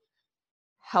to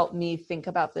help me think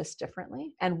about this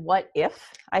differently? And what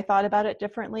if I thought about it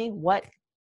differently? What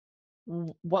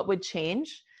would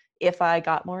change if I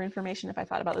got more information, if I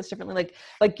thought about this differently?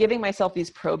 Like giving myself these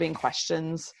probing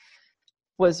questions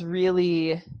was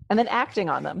really, and then acting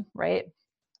on them, right?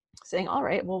 Saying, all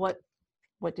right, well,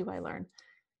 what do I learn?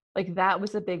 Like that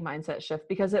was a big mindset shift,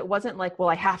 because it wasn't like, well,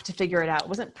 I have to figure it out. It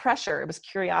wasn't pressure. It was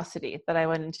curiosity that I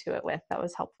went into it with. That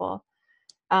was helpful.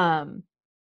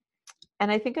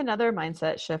 And I think another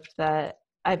mindset shift that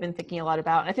I've been thinking a lot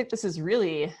about, and I think this is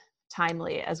really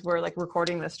timely as we're like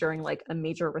recording this during like a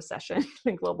major recession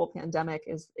and global pandemic,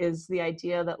 is the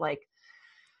idea that like,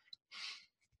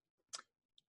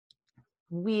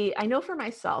 I know for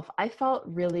myself, I felt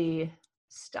really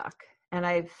stuck, and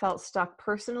I felt stuck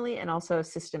personally and also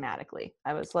systematically.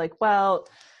 I was like, well,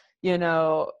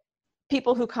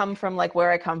 people who come from like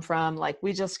where I come from, like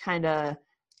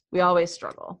we always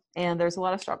struggle. And there's a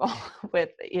lot of struggle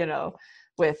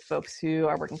with folks who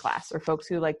are working class, or folks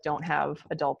who like don't have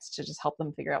adults to just help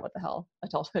them figure out what the hell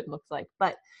adulthood looks like.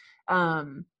 But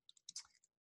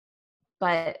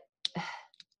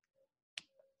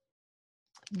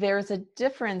there's a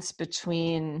difference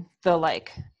between the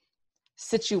like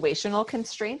situational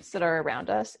constraints that are around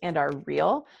us and are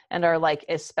real, and are like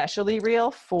especially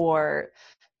real for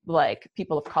like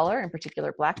people of color, in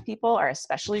particular Black people, are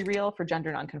especially real for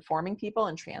gender nonconforming people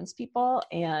and trans people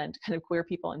and kind of queer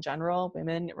people in general,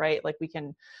 women, right? Like we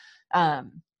can,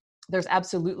 there's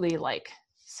absolutely like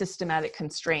systematic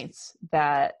constraints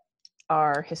that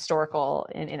are historical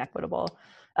and inequitable.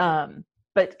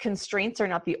 But constraints are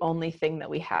not the only thing that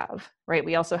we have, right?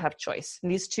 We also have choice.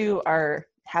 And these two are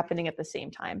happening at the same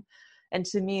time. And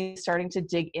to me, starting to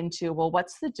dig into, well,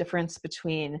 what's the difference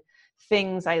between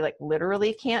things I like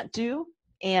literally can't do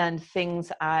and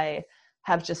things I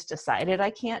have just decided I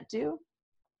can't do?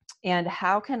 And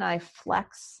how can I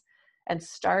flex and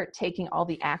start taking all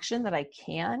the action that I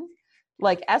can,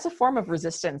 like as a form of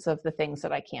resistance of the things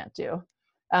that I can't do?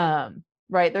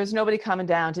 Right? There's nobody coming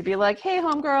down to be like, hey,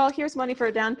 homegirl, here's money for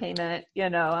a down payment.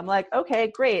 I'm like, okay,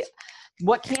 great.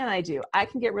 What can I do? I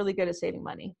can get really good at saving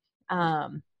money.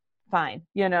 Fine.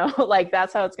 Like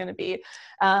that's how it's going to be.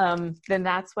 Then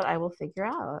that's what I will figure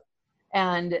out.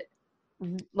 And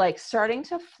like starting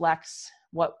to flex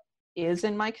what is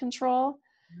in my control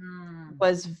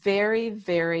was very,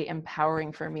 very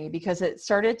empowering for me, because it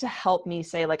started to help me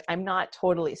say, like, I'm not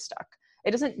totally stuck.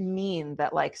 It doesn't mean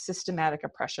that like systematic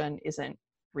oppression isn't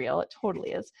real. It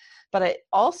totally is. But it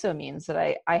also means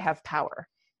that I have power,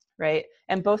 right?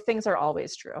 And both things are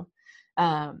always true.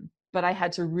 But I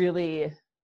had to really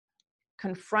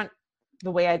confront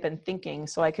the way I'd been thinking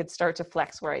so I could start to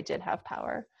flex where I did have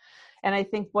power. And I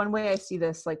think one way I see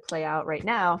this like play out right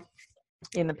now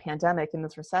in the pandemic, in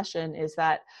this recession, is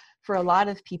that for a lot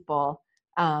of people,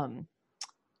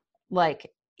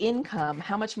 like income,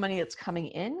 how much money that's coming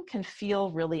in can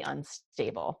feel really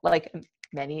unstable. Like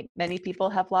many people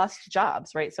have lost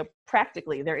jobs, right? So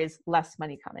practically there is less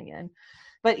money coming in.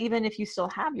 But even if you still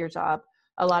have your job,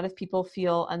 a lot of people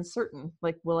feel uncertain.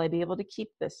 Like, will I be able to keep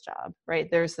this job, right?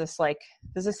 There's a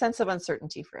sense of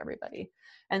uncertainty for everybody.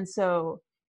 And so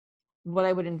what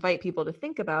I would invite people to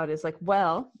think about is like,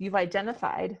 well, you've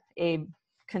identified a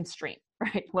constraint,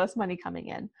 right? Less money coming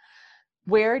in.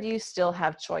 Where do you still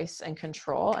have choice and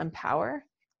control and power?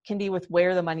 Can be with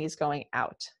where the money is going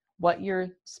out, what you're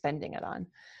spending it on.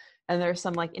 And there's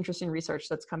some like interesting research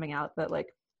that's coming out that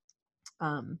like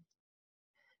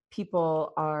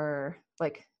people are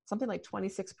like, something like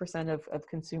 26% of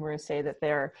consumers say that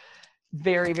they're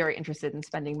very, very interested in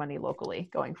spending money locally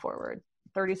going forward.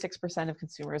 36% of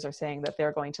consumers are saying that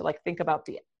they're going to like think about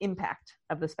the impact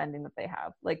of the spending that they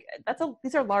have. Like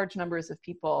these are large numbers of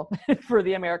people for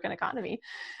the American economy,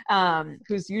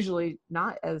 who's usually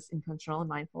not as intentional and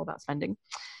mindful about spending.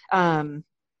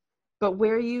 But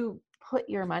where you put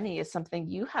your money is something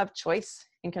you have choice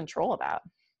in control about,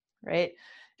 right?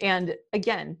 And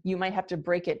again, you might have to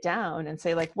break it down and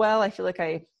say like, well, I feel like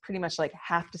I pretty much like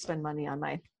have to spend money on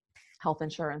my health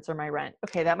insurance or my rent.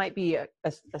 Okay, that might be a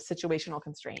situational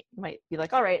constraint. You might be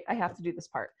like, all right, I have to do this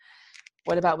part.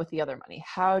 What about with the other money?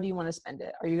 How do you want to spend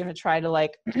it? Are you going to try to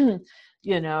like,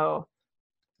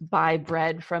 buy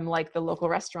bread from like the local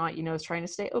restaurant, is trying to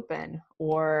stay open?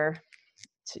 Or,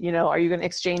 are you going to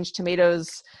exchange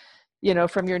tomatoes,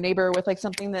 from your neighbor with like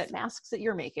something that masks that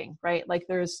you're making, right? Like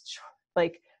there's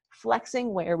like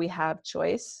flexing where we have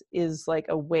choice is like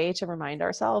a way to remind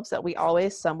ourselves that we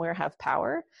always somewhere have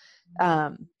power.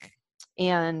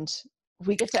 And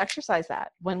we get to exercise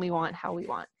that when we want, how we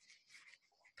want.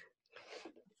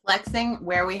 Flexing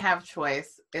where we have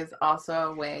choice is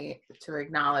also a way to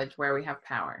acknowledge where we have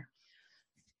power.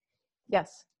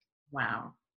 Yes.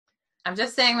 Wow. I'm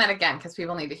just saying that again because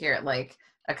people need to hear it like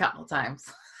a couple times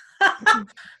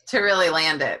to really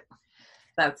land it.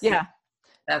 That's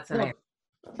amazing.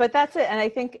 But that's it. And I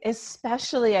think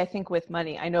especially with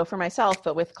money, I know for myself,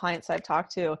 but with clients I've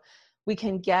talked to, we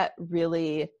can get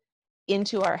really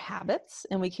into our habits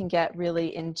and we can get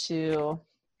really into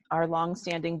our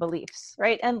longstanding beliefs,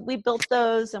 right? And we built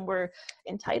those and we're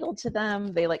entitled to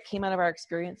them. They like came out of our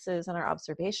experiences and our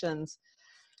observations.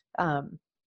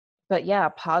 But yeah,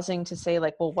 pausing to say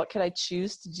like, well, what could I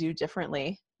choose to do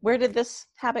differently? Where did this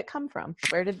habit come from?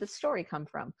 Where did this story come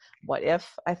from? What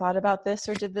if I thought about this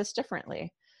or did this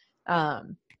differently? I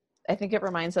think it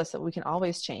reminds us that we can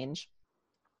always change.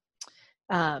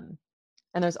 And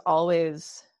there's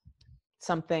always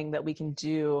something that we can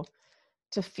do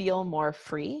to feel more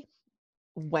free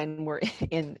when we're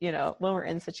in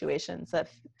situations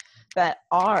that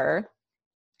are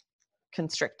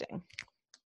constricting.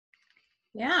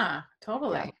 Yeah,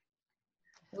 totally.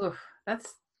 Yeah. Oof,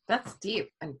 that's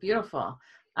deep and beautiful.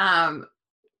 Do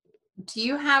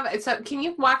you have, so can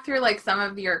you walk through like some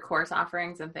of your course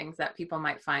offerings and things that people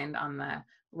might find on the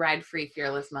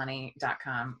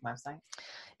ridefreefearlessmoney.com website?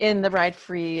 In the Ride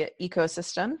Free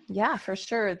ecosystem? Yeah, for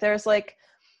sure. There's like,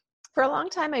 for a long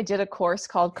time, I did a course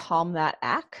called Calm That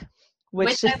Ack,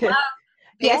 which I love,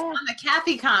 based on the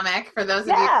Kathy comic, for those of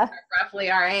you who are roughly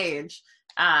our age,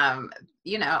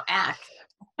 Ack.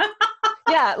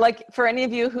 Yeah, like for any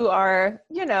of you who are,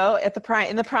 in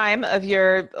the prime of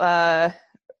your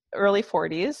early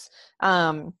 40s,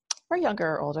 or younger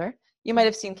or older, you might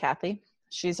have seen Kathy.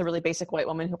 She's a really basic white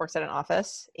woman who works at an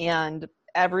office, and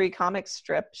every comic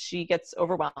strip, she gets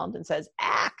overwhelmed and says,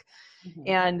 ack. Mm-hmm.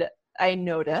 And I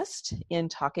noticed in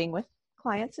talking with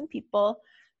clients and people,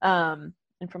 and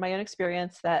from my own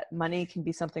experience, that money can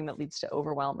be something that leads to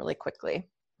overwhelm really quickly.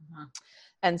 Mm-hmm.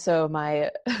 And so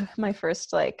my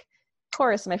first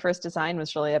course, my first design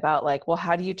was really about like, well,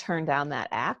 how do you turn down that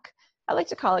ack? I like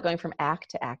to call it going from ack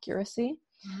to accuracy.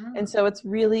 Mm-hmm. And so it's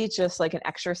really just like an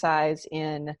exercise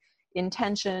in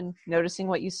intention, noticing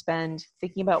what you spend,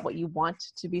 thinking about what you want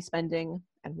to be spending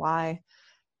and why,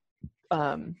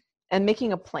 and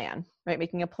making a plan, right?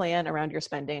 Making a plan around your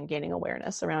spending and gaining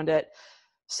awareness around it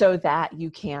so that you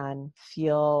can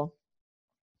feel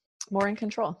more in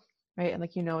control, right? And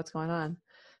like, what's going on.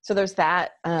 So there's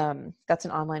that. That's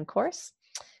an online course.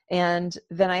 And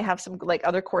then I have some like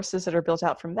other courses that are built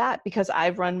out from that because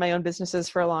I've run my own businesses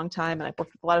for a long time and I've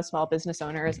worked with a lot of small business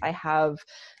owners. I have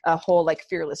a whole like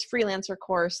fearless freelancer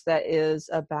course that is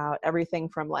about everything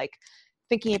from like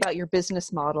thinking about your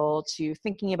business model to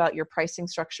thinking about your pricing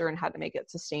structure and how to make it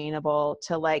sustainable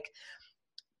to like,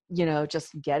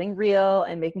 just getting real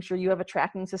and making sure you have a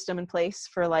tracking system in place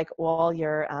for like all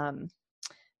your,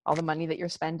 all the money that you're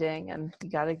spending, and you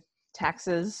got to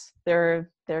taxes, they're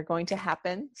going to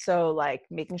happen. So like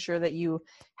making sure that you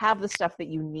have the stuff that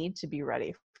you need to be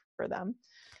ready for them.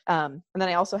 And then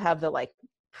I also have the like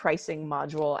pricing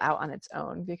module out on its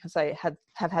own because I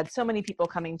have had so many people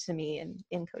coming to me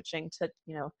in coaching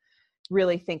to,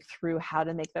 really think through how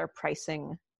to make their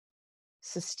pricing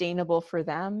sustainable for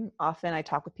them. Often I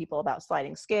talk with people about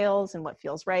sliding scales and what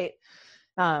feels right.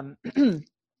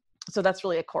 So that's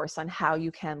really a course on how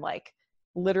you can like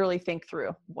literally think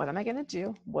through, what am I going to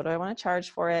do? What do I want to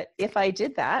charge for it? If I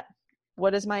did that,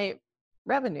 what does my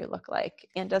revenue look like?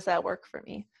 And does that work for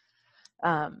me?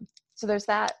 So there's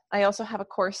that. I also have a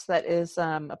course that is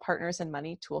a Partners in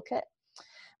Money toolkit,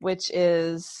 which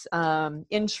is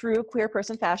in true queer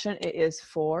person fashion. It is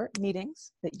 4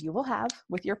 meetings that you will have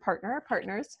with your partner or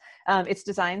partners. It's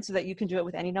designed so that you can do it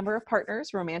with any number of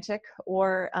partners, romantic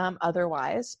or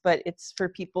otherwise, but it's for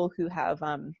people who have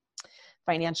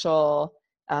financial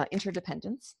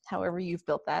interdependence, however you've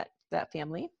built that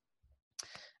family.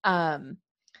 And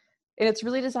it's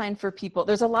really designed for people.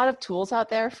 There's a lot of tools out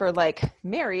there for like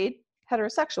married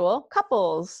heterosexual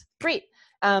couples, great.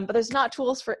 But there's not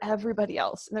tools for everybody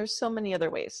else. And there's so many other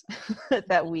ways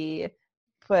that we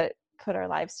put our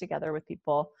lives together with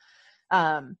people.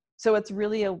 So it's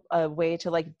really a way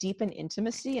to like deepen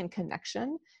intimacy and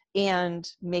connection and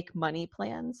make money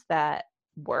plans that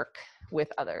work with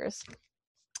others.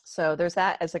 So there's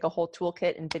that as like a whole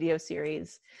toolkit and video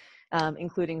series,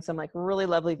 including some like really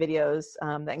lovely videos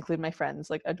that include my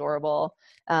friends, like adorable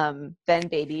Ben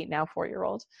baby, now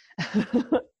 4-year-old.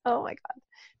 Oh my God,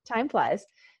 time flies.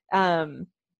 And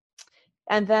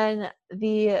then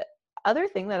the other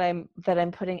thing that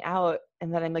I'm putting out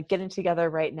and that I'm like getting together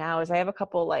right now is I have a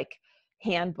couple like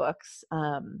handbooks.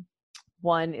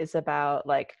 One is about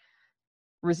like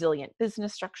resilient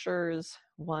business structures.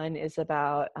 One is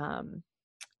about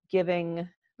giving,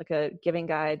 like a giving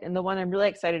guide. And the one I'm really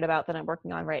excited about that I'm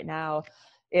working on right now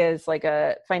is like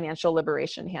a financial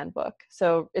liberation handbook.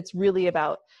 So it's really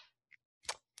about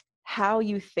how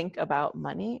you think about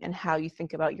money and how you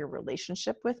think about your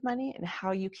relationship with money and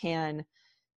how you can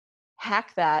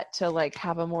hack that to like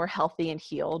have a more healthy and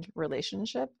healed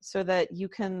relationship so that you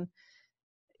can,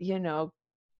 you know,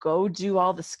 go do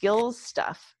all the skills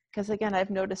stuff. Because again, I've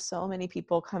noticed so many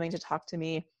people coming to talk to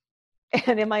me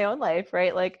and in my own life,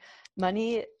 right? Like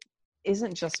money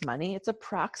isn't just money. It's a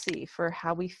proxy for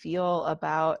how we feel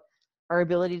about our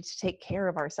ability to take care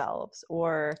of ourselves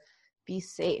or be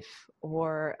safe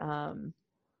or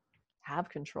have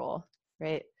control,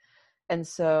 right? And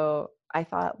so I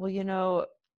thought, well, you know,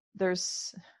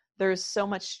 there's so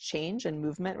much change and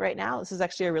movement right now. This is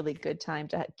actually a really good time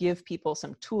to give people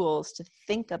some tools to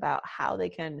think about how they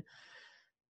can,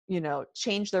 you know,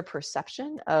 change their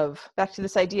perception of, back to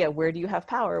this idea, where do you have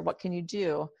power? What can you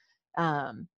do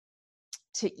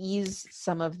to ease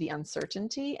some of the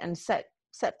uncertainty and set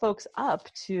folks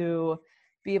up to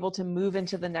be able to move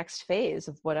into the next phase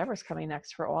of whatever's coming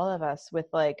next for all of us with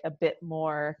like a bit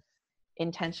more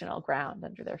intentional ground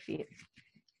under their feet.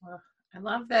 Well, I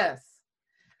love this.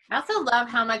 I also love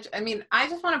how much, I mean, I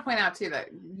just want to point out too that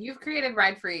you've created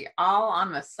Ride Free all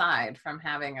on the side from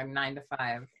having a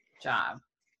 9-to-5 job.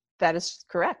 That is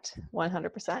correct.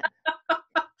 100%.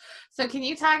 So can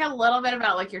you talk a little bit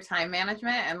about like your time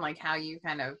management and like how you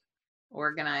kind of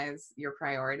organize your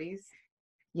priorities?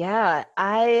 Yeah,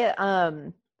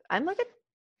 I'm like a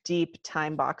deep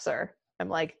time boxer. I'm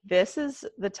like, this is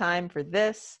the time for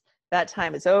this. That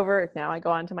time is over. Now I go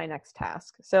on to my next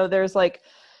task. So there's like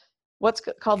what's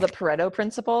called the Pareto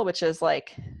principle, which is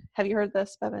like, have you heard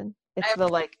this, Bevan? It's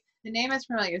the name is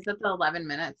familiar. Is that the 11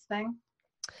 minutes thing?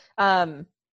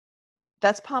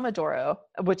 That's Pomodoro,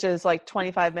 which is like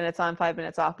 25 minutes on, 5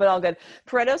 minutes off, but all good.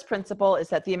 Pareto's principle is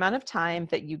that the amount of time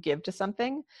that you give to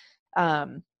something,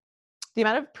 the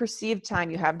amount of perceived time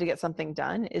you have to get something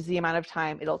done is the amount of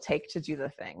time it'll take to do the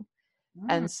thing.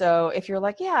 And so if you're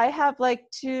like, yeah, I have like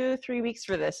 2-3 weeks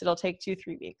for this, it'll take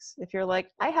 2-3 weeks. If you're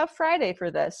like, I have Friday for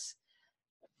this,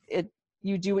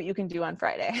 you do what you can do on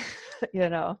Friday, you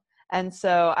know? And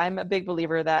so I'm a big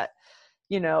believer that,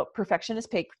 you know, perfection is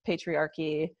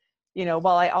patriarchy. You know,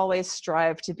 while I always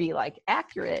strive to be like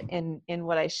accurate in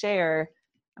what I share,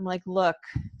 I'm like, look,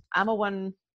 I'm a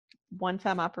one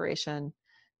femme operation.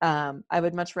 I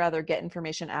would much rather get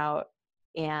information out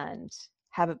and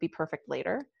have it be perfect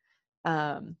later.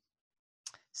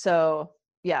 So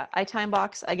yeah, I time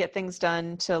box, I get things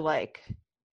done to like,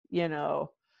 you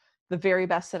know, the very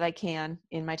best that I can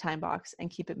in my time box and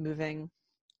keep it moving.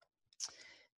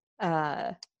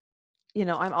 You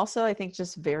know, I'm also, I think,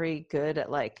 just very good at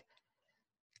like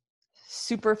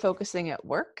super focusing at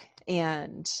work,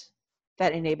 and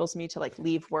that enables me to like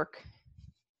leave work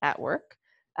at work,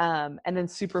 and then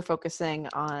super focusing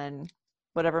on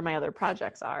whatever my other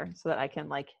projects are so that I can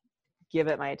like give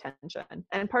it my attention.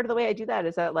 And part of the way I do that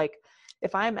is that like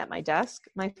if I'm at my desk,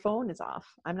 my phone is off.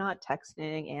 I'm not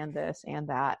texting and this and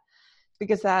that,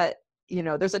 because that, you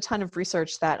know, there's a ton of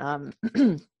research that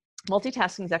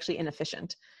multitasking is actually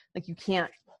inefficient. Like you can't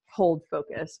hold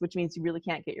focus, which means you really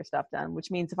can't get your stuff done,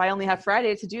 which means if I only have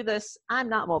Friday to do this, I'm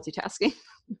not multitasking.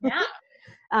 Yeah.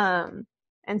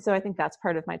 And so I think that's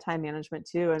part of my time management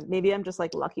too. And maybe I'm just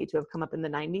like lucky to have come up in the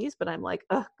 90s, but I'm like,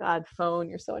 oh God, phone,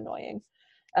 you're so annoying.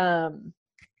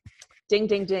 Ding,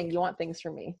 ding, ding. You want things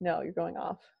from me. No, you're going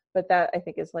off. But that I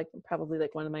think is like probably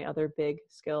like one of my other big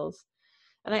skills.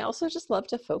 And I also just love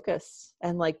to focus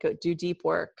and like go do deep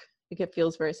work. I think it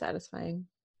feels very satisfying.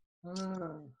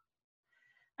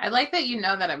 I like that you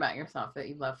know that about yourself, that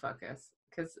you love focus,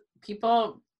 because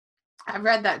people, I've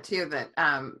read that too, that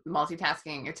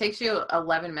multitasking, it takes you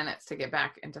 11 minutes to get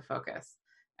back into focus.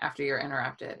 after you're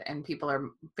interrupted. And people are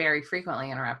very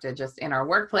frequently interrupted just in our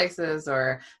workplaces,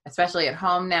 or especially at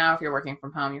home now. If you're working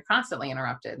from home, you're constantly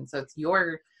interrupted. And so it's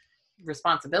your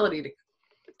responsibility to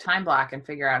time block and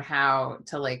figure out how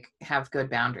to like have good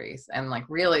boundaries. And like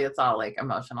really it's all like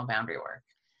emotional boundary work.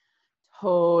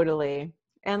 Totally.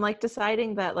 And like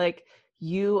deciding that like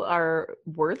you are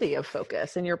worthy of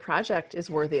focus and your project is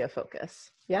worthy of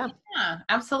focus. Yeah. Yeah,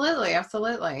 absolutely.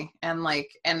 Absolutely. And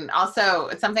like, and also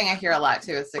it's something I hear a lot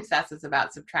too, is success is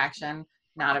about subtraction,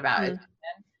 not about addition.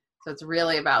 So it's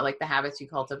really about like the habits you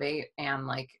cultivate and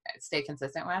like stay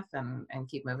consistent with and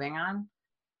keep moving on.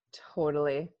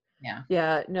 Totally. Yeah.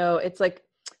 Yeah. No, it's like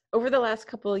over the last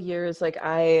couple of years, like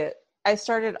I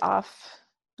started off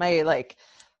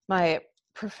my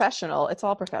professional, it's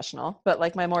all professional, but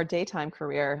like my more daytime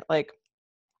career, like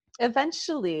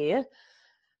eventually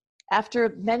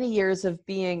after many years of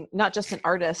being not just an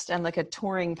artist and like a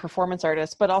touring performance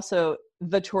artist, but also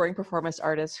the touring performance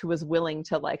artist who was willing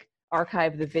to like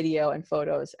archive the video and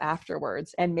photos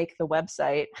afterwards and make the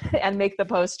website and make the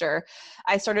poster,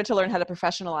 I started to learn how to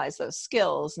professionalize those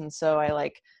skills. And so I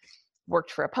like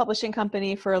worked for a publishing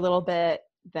company for a little bit.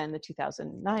 Then the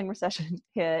 2009 recession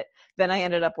hit. Then I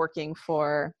ended up working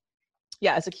for,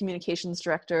 as a communications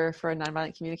director for a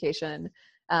nonviolent communication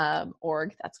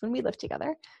org. That's when we lived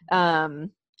together. And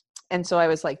so I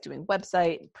was like doing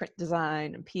website, print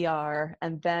design, and PR.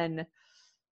 And then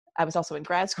I was also in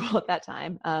grad school at that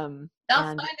time.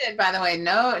 Self-funded, by the way.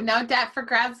 No debt for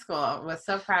grad school. Was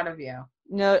so proud of you.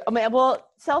 No, I mean, well,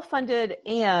 self-funded,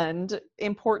 and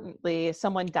importantly,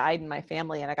 someone died in my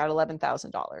family and I got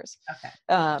 $11,000.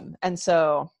 Okay. And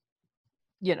so,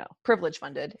 privilege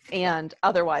funded and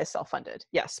otherwise self-funded.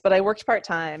 Yes. But I worked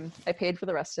part-time. I paid for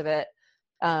the rest of it.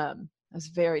 I was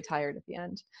very tired at the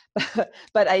end,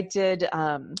 but I did,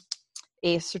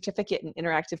 a certificate in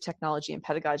interactive technology and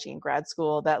pedagogy in grad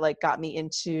school that like got me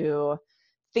into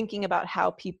thinking about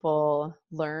how people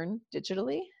learn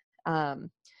digitally.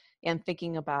 And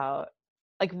thinking about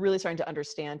like really starting to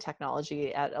understand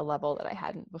technology at a level that I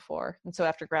hadn't before. And so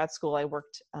after grad school, I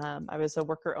worked, I was a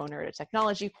worker owner at a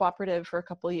technology cooperative for a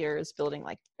couple of years, building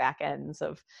like back ends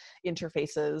of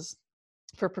interfaces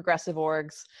for progressive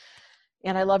orgs.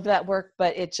 And I loved that work,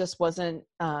 but it just wasn't,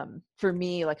 for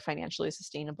me, like financially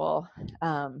sustainable.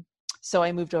 So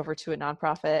I moved over to a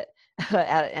nonprofit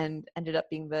and ended up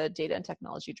being the data and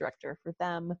technology director for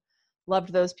them.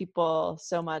 Loved those people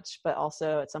so much, but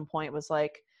also at some point was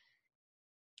like,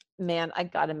 man, I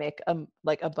got to make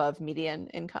like above median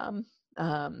income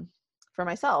for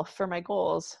myself, for my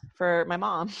goals, for my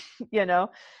mom,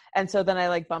 And so then I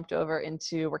like bumped over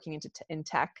into working in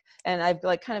tech, and I've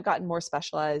like kind of gotten more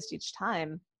specialized each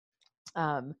time.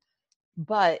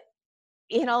 But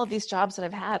in all of these jobs that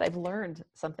I've had, I've learned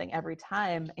something every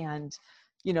time. And,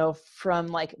 from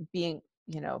like being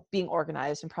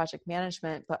organized in project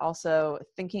management, but also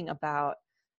thinking about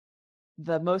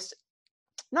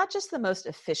not just the most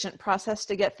efficient process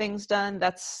to get things done.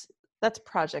 That's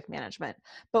project management,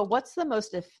 but what's the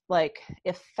most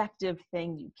effective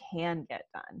thing you can get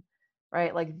done,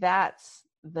 right? Like that's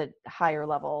the higher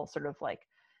level sort of like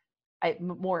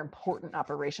more important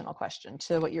operational question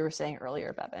to what you were saying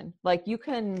earlier, Bevan. Like you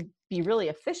can be really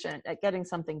efficient at getting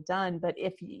something done, but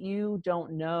if you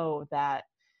don't know that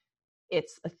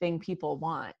it's a thing people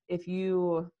want, if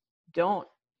you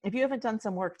haven't done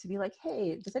some work to be like,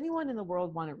 hey, does anyone in the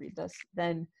world want to read this?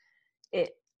 Then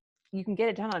you can get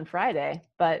it done on Friday,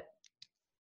 but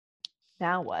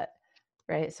now what?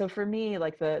 Right. So for me,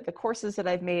 like the courses that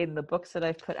I've made and the books that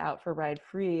I've put out for Ride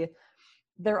Free,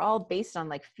 they're all based on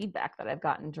like feedback that I've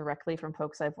gotten directly from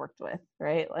folks I've worked with.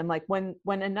 Right. And like when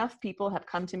enough people have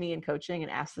come to me in coaching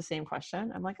and asked the same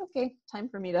question, I'm like, okay, time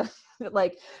for me to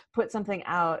like put something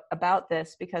out about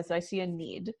this because I see a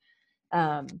need.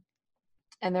 And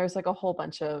there's like a whole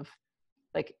bunch of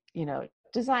like,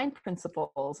 design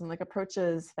principles and like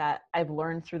approaches that I've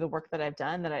learned through the work that I've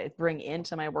done that I bring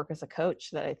into my work as a coach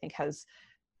that I think has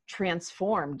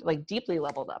transformed, like deeply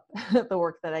leveled up the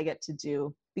work that I get to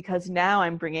do, because now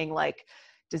I'm bringing like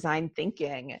design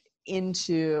thinking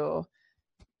into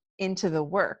the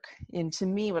work. And to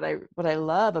me, what I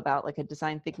love about like a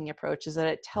design thinking approach is that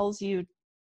it tells you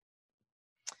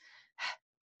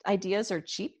ideas are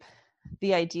cheap.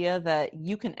 The idea that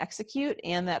you can execute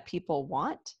and that people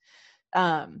want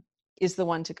is the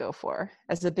one to go for.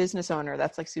 As a business owner,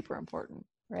 that's like super important,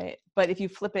 right? But if you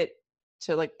flip it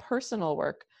to like personal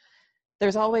work,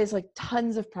 there's always like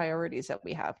tons of priorities that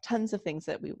we have, tons of things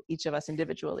that each of us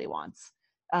individually wants.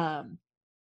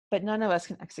 But none of us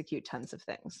can execute tons of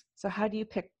things. So how do you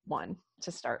pick one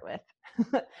to start with?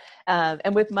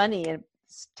 And with money, and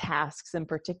tasks in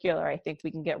particular, I think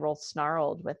we can get real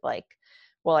snarled with like,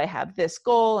 well, I have this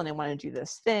goal and I want to do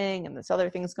this thing and this other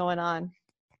thing's going on.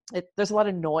 There's a lot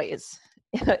of noise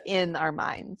in our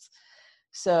minds.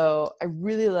 So I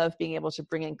really love being able to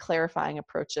bring in clarifying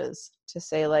approaches to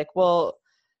say like, well,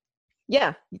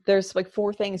 yeah, there's like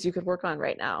 4 things you could work on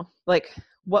right now. Like,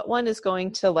 what one is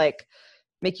going to like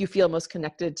make you feel most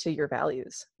connected to your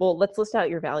values? Well, let's list out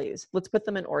your values. Let's put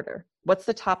them in order. What's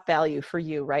the top value for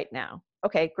you right now?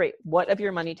 Okay, great. What of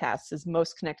your money tasks is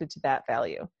most connected to that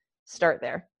value? Start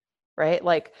there, right?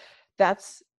 Like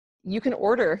you can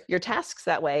order your tasks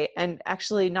that way and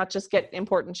actually not just get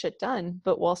important shit done,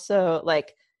 but also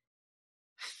like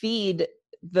feed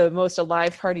the most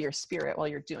alive part of your spirit while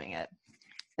you're doing it.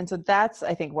 And so that's,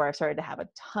 I think, where I've started to have a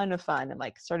ton of fun and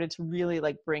like started to really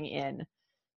like bring in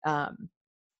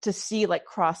to see like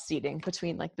cross seeding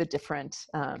between like the different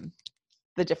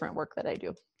work that I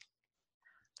do.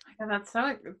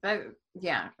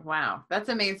 Yeah, wow, that's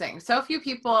amazing. So few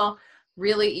people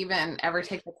really even ever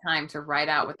take the time to write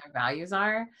out what their values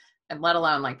are, and let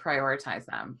alone like prioritize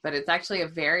them. But it's actually a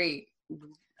very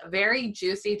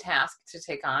juicy task to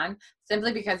take on,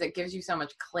 simply because it gives you so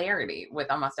much clarity with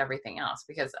almost everything else,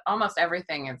 because almost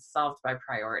everything is solved by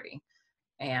priority.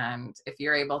 And if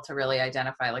you're able to really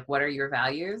identify like what are your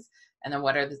values, and then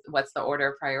what's the order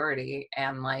of priority,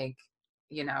 and like,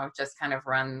 you know, just kind of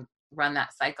run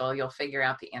that cycle, you'll figure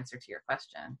out the answer to your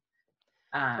question.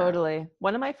 Totally.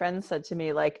 One of my friends said to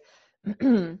me like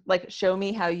like, show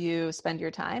me how you spend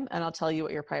your time and I'll tell you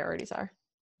what your priorities are.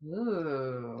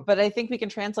 Ooh. But I think we can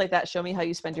translate that, show me how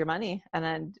you spend your money. And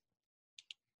then,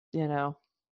 you know,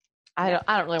 I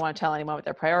don't really want to tell anyone what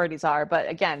their priorities are. But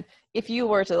again, if you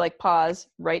were to like pause,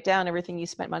 write down everything you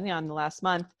spent money on the last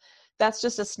month, that's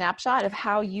just a snapshot of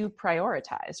how you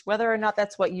prioritize. Whether or not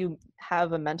that's what you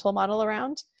have a mental model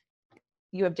around,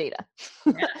 you have data.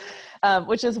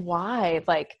 Which is why,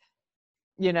 like,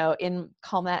 you know, in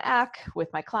Calm That Act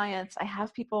with my clients, I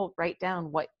have people write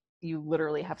down what you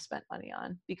literally have spent money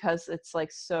on, because it's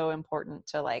like so important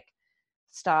to like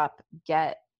stop,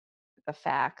 get the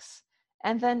facts,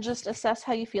 and then just assess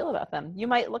how you feel about them. You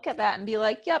might look at that and be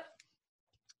like, yep,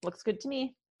 looks good to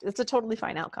me. It's a totally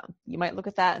fine outcome. You might look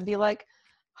at that and be like,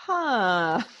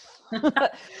 huh,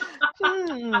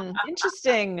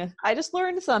 interesting. I just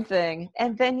learned something.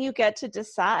 And then you get to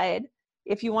decide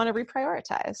if you want to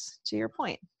reprioritize, to your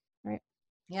point, right?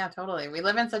 Yeah, totally. We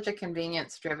live in such a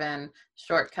convenience-driven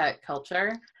shortcut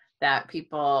culture that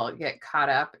people get caught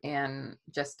up in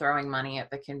just throwing money at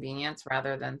the convenience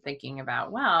rather than thinking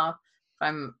about, well, if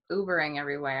I'm Ubering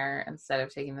everywhere instead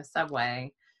of taking the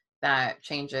subway, that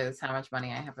changes how much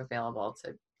money I have available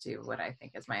to do what I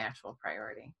think is my actual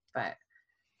priority. But,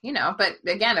 you know, but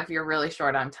again, if you're really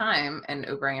short on time and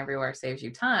Ubering everywhere saves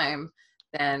you time,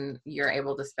 then you're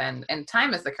able to spend, and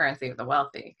time is the currency of the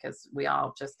wealthy, because we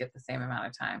all just get the same amount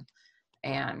of time.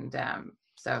 And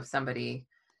so if somebody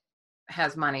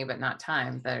has money but not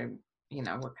time, they're, you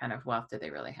know, what kind of wealth do they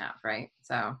really have, right?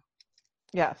 So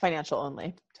yeah, financial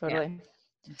only. Totally.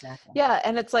 Yeah, exactly. Yeah,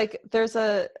 and it's like there's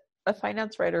a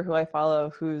finance writer who I follow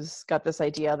who's got this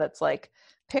idea that's like,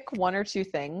 pick 1 or 2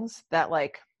 things that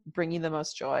like bring you the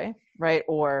most joy, right?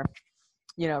 Or,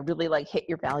 you know, really like hit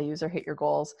your values or hit your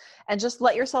goals, and just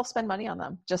let yourself spend money on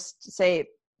them. Just say,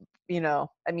 you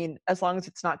know, I mean, as long as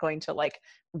it's not going to like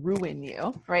ruin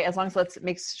you, right? As long as let's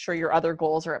make sure your other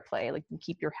goals are at play, like you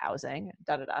keep your housing,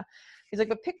 He's like,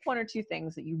 but pick 1 or 2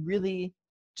 things that you really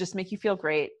just make you feel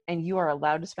great and you are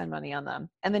allowed to spend money on them,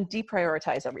 and then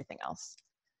deprioritize everything else,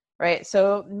 right?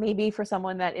 So maybe for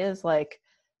someone that is like,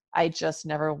 I just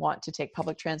never want to take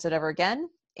public transit ever again,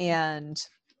 and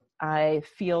I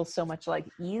feel so much like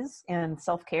ease and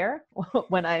self-care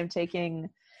when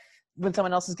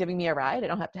someone else is giving me a ride. I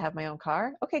don't have to have my own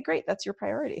car. Okay, great. That's your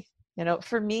priority. You know,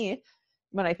 for me,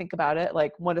 when I think about it,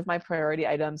 like one of my priority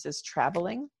items is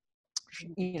traveling.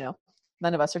 You know,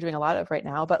 none of us are doing a lot of right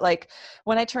now, but like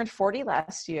when I turned 40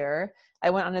 last year,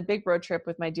 I went on a big road trip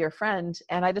with my dear friend,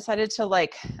 and I decided to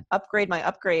like upgrade my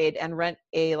upgrade and rent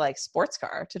a like sports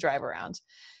car to drive around.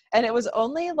 And it was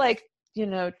only like, you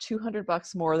know,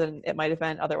 $200 more than it might have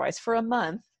been otherwise for a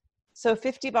month. So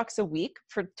 $50 a week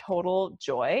for total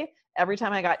joy every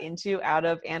time I got into, out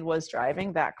of, and was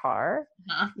driving that car.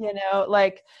 You know,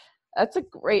 like that's a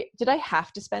great, did I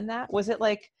have to spend that? Was it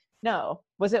like, no.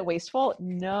 Was it wasteful?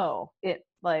 No. It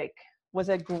like was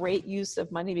a great use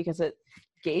of money because it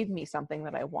gave me something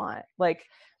that I want. Like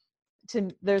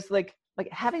there's like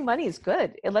having money is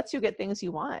good. It lets you get things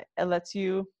you want. It lets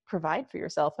you provide for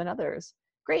yourself and others.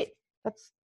 Great.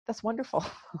 That's wonderful.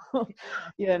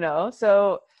 You know?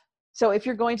 So So if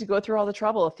you're going to go through all the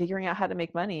trouble of figuring out how to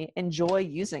make money, enjoy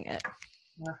using it.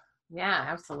 Yeah,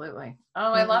 absolutely.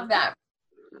 Oh, I love that.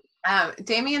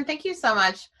 Damian, thank you so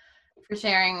much for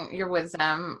sharing your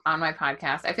wisdom on my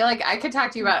podcast. I feel like I could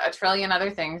talk to you about a trillion other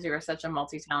things. You are such a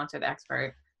multi-talented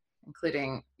expert,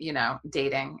 including,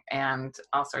 dating and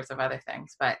all sorts of other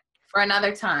things, but for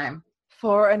another time.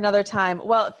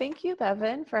 Well, thank you,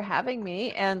 Bevan, for having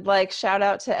me. And shout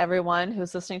out to everyone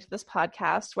who's listening to this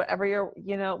podcast, whatever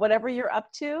you're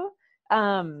up to.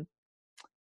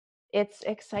 It's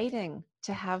exciting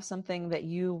to have something that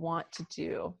you want to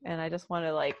do. And I just want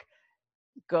to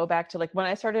go back to when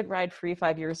I started Ride Free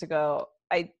 5 years ago,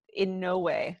 I in no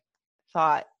way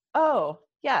thought, oh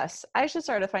yes, I should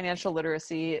start a financial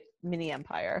literacy mini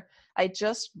empire. I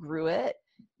just grew it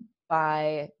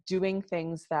by doing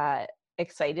things that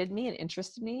excited me and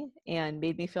interested me and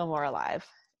made me feel more alive.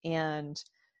 And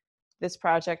this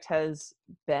project has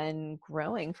been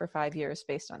growing for 5 years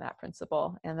based on that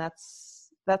principle. And that's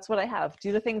what I have.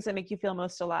 Do the things that make you feel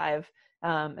most alive,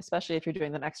 especially if you're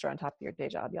doing them extra on top of your day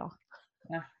job, y'all.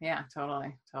 Yeah,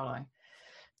 totally. Oh,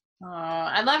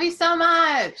 I love you so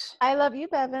much. I love you,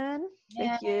 Bevan.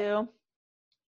 Thank you.